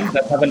you can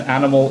that have an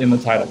animal in the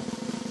title.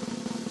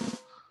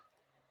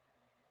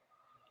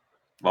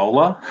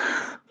 Lola.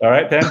 All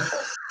right, then.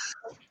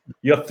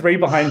 You're 3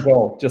 behind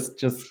Joel. Just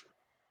to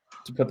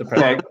put the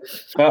pressure.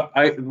 Okay. Well,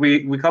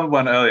 we covered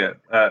one earlier.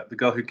 The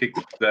girl who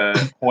kicked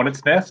the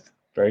hornet's nest.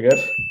 Very good.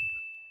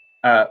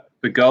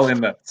 The girl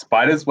in the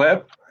spider's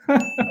web. I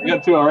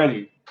got 2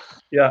 already.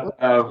 Yeah.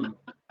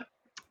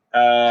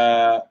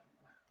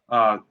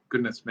 Oh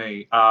goodness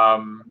me.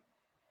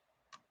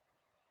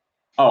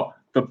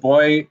 The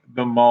boy,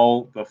 the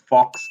mole, the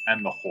fox,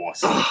 and the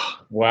horse.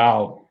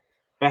 Wow.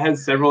 That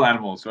has several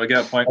animals. So I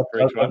get a point for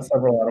each one. That's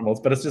several animals,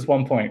 but it's just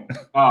 1 point.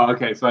 Oh,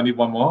 okay. So I need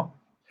one more.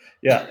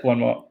 Yeah, 1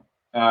 more.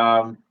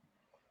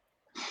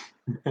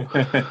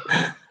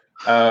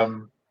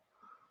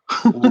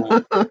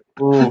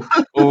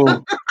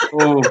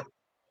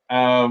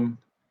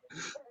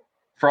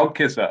 Frog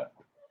Kisser.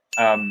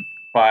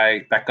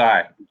 By that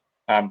guy.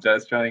 The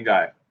Australian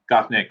guy,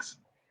 Garth Nix.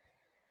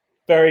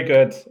 Very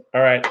good.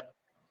 All right.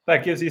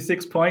 That gives you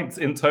 6 points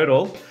in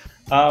total.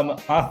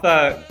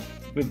 Arthur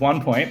with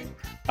 1 point,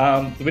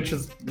 which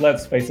is,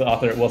 let's face it,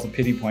 Arthur, it was a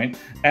pity point.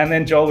 And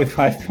then Joel with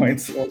 5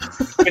 points,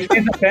 which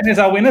means that Ben is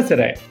our winner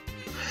today.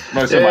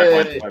 Most of my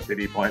points are my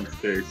pity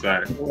points too,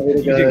 so.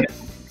 You did get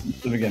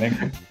at the beginning.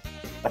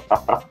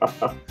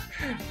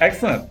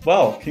 Excellent.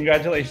 Well,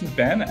 congratulations,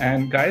 Ben.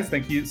 And guys,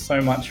 thank you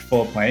so much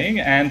for playing.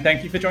 And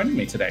thank you for joining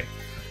me today.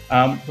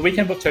 The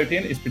Weekend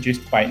Booktopian is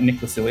produced by Nick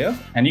Vasiliev,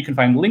 and you can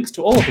find links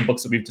to all of the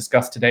books that we've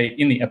discussed today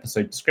in the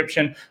episode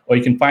description, or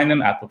you can find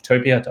them at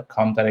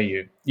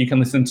booktopia.com.au. You can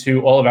listen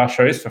to all of our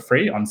shows for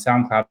free on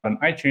SoundCloud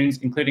and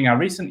iTunes, including our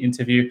recent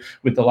interview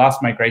with the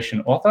Last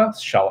Migration author,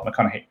 Charlotte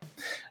McConaughey.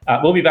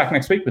 We'll be back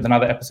next week with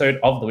another episode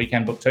of The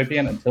Weekend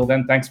Booktopian. Until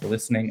then, thanks for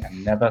listening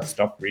and never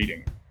stop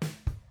reading.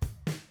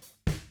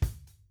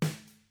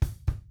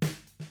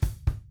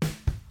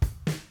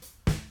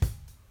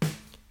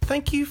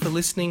 Thank you for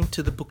listening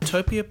to the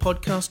Booktopia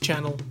podcast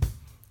channel.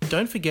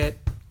 Don't forget,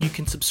 you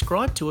can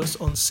subscribe to us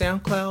on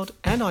SoundCloud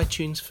and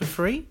iTunes for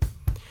free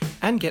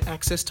and get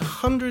access to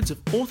hundreds of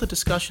author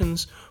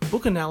discussions,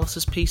 book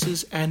analysis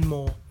pieces, and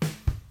more.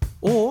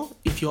 Or,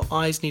 if your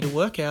eyes need a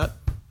workout,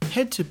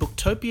 head to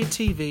Booktopia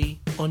TV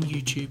on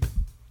YouTube.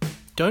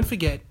 Don't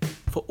forget,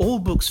 for all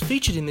books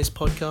featured in this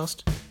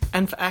podcast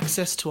and for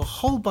access to a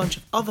whole bunch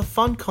of other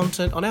fun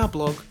content on our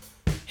blog,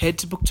 head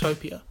to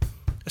Booktopia,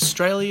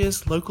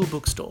 Australia's local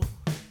bookstore,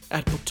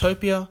 at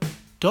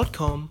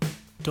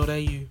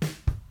booktopia.com.au.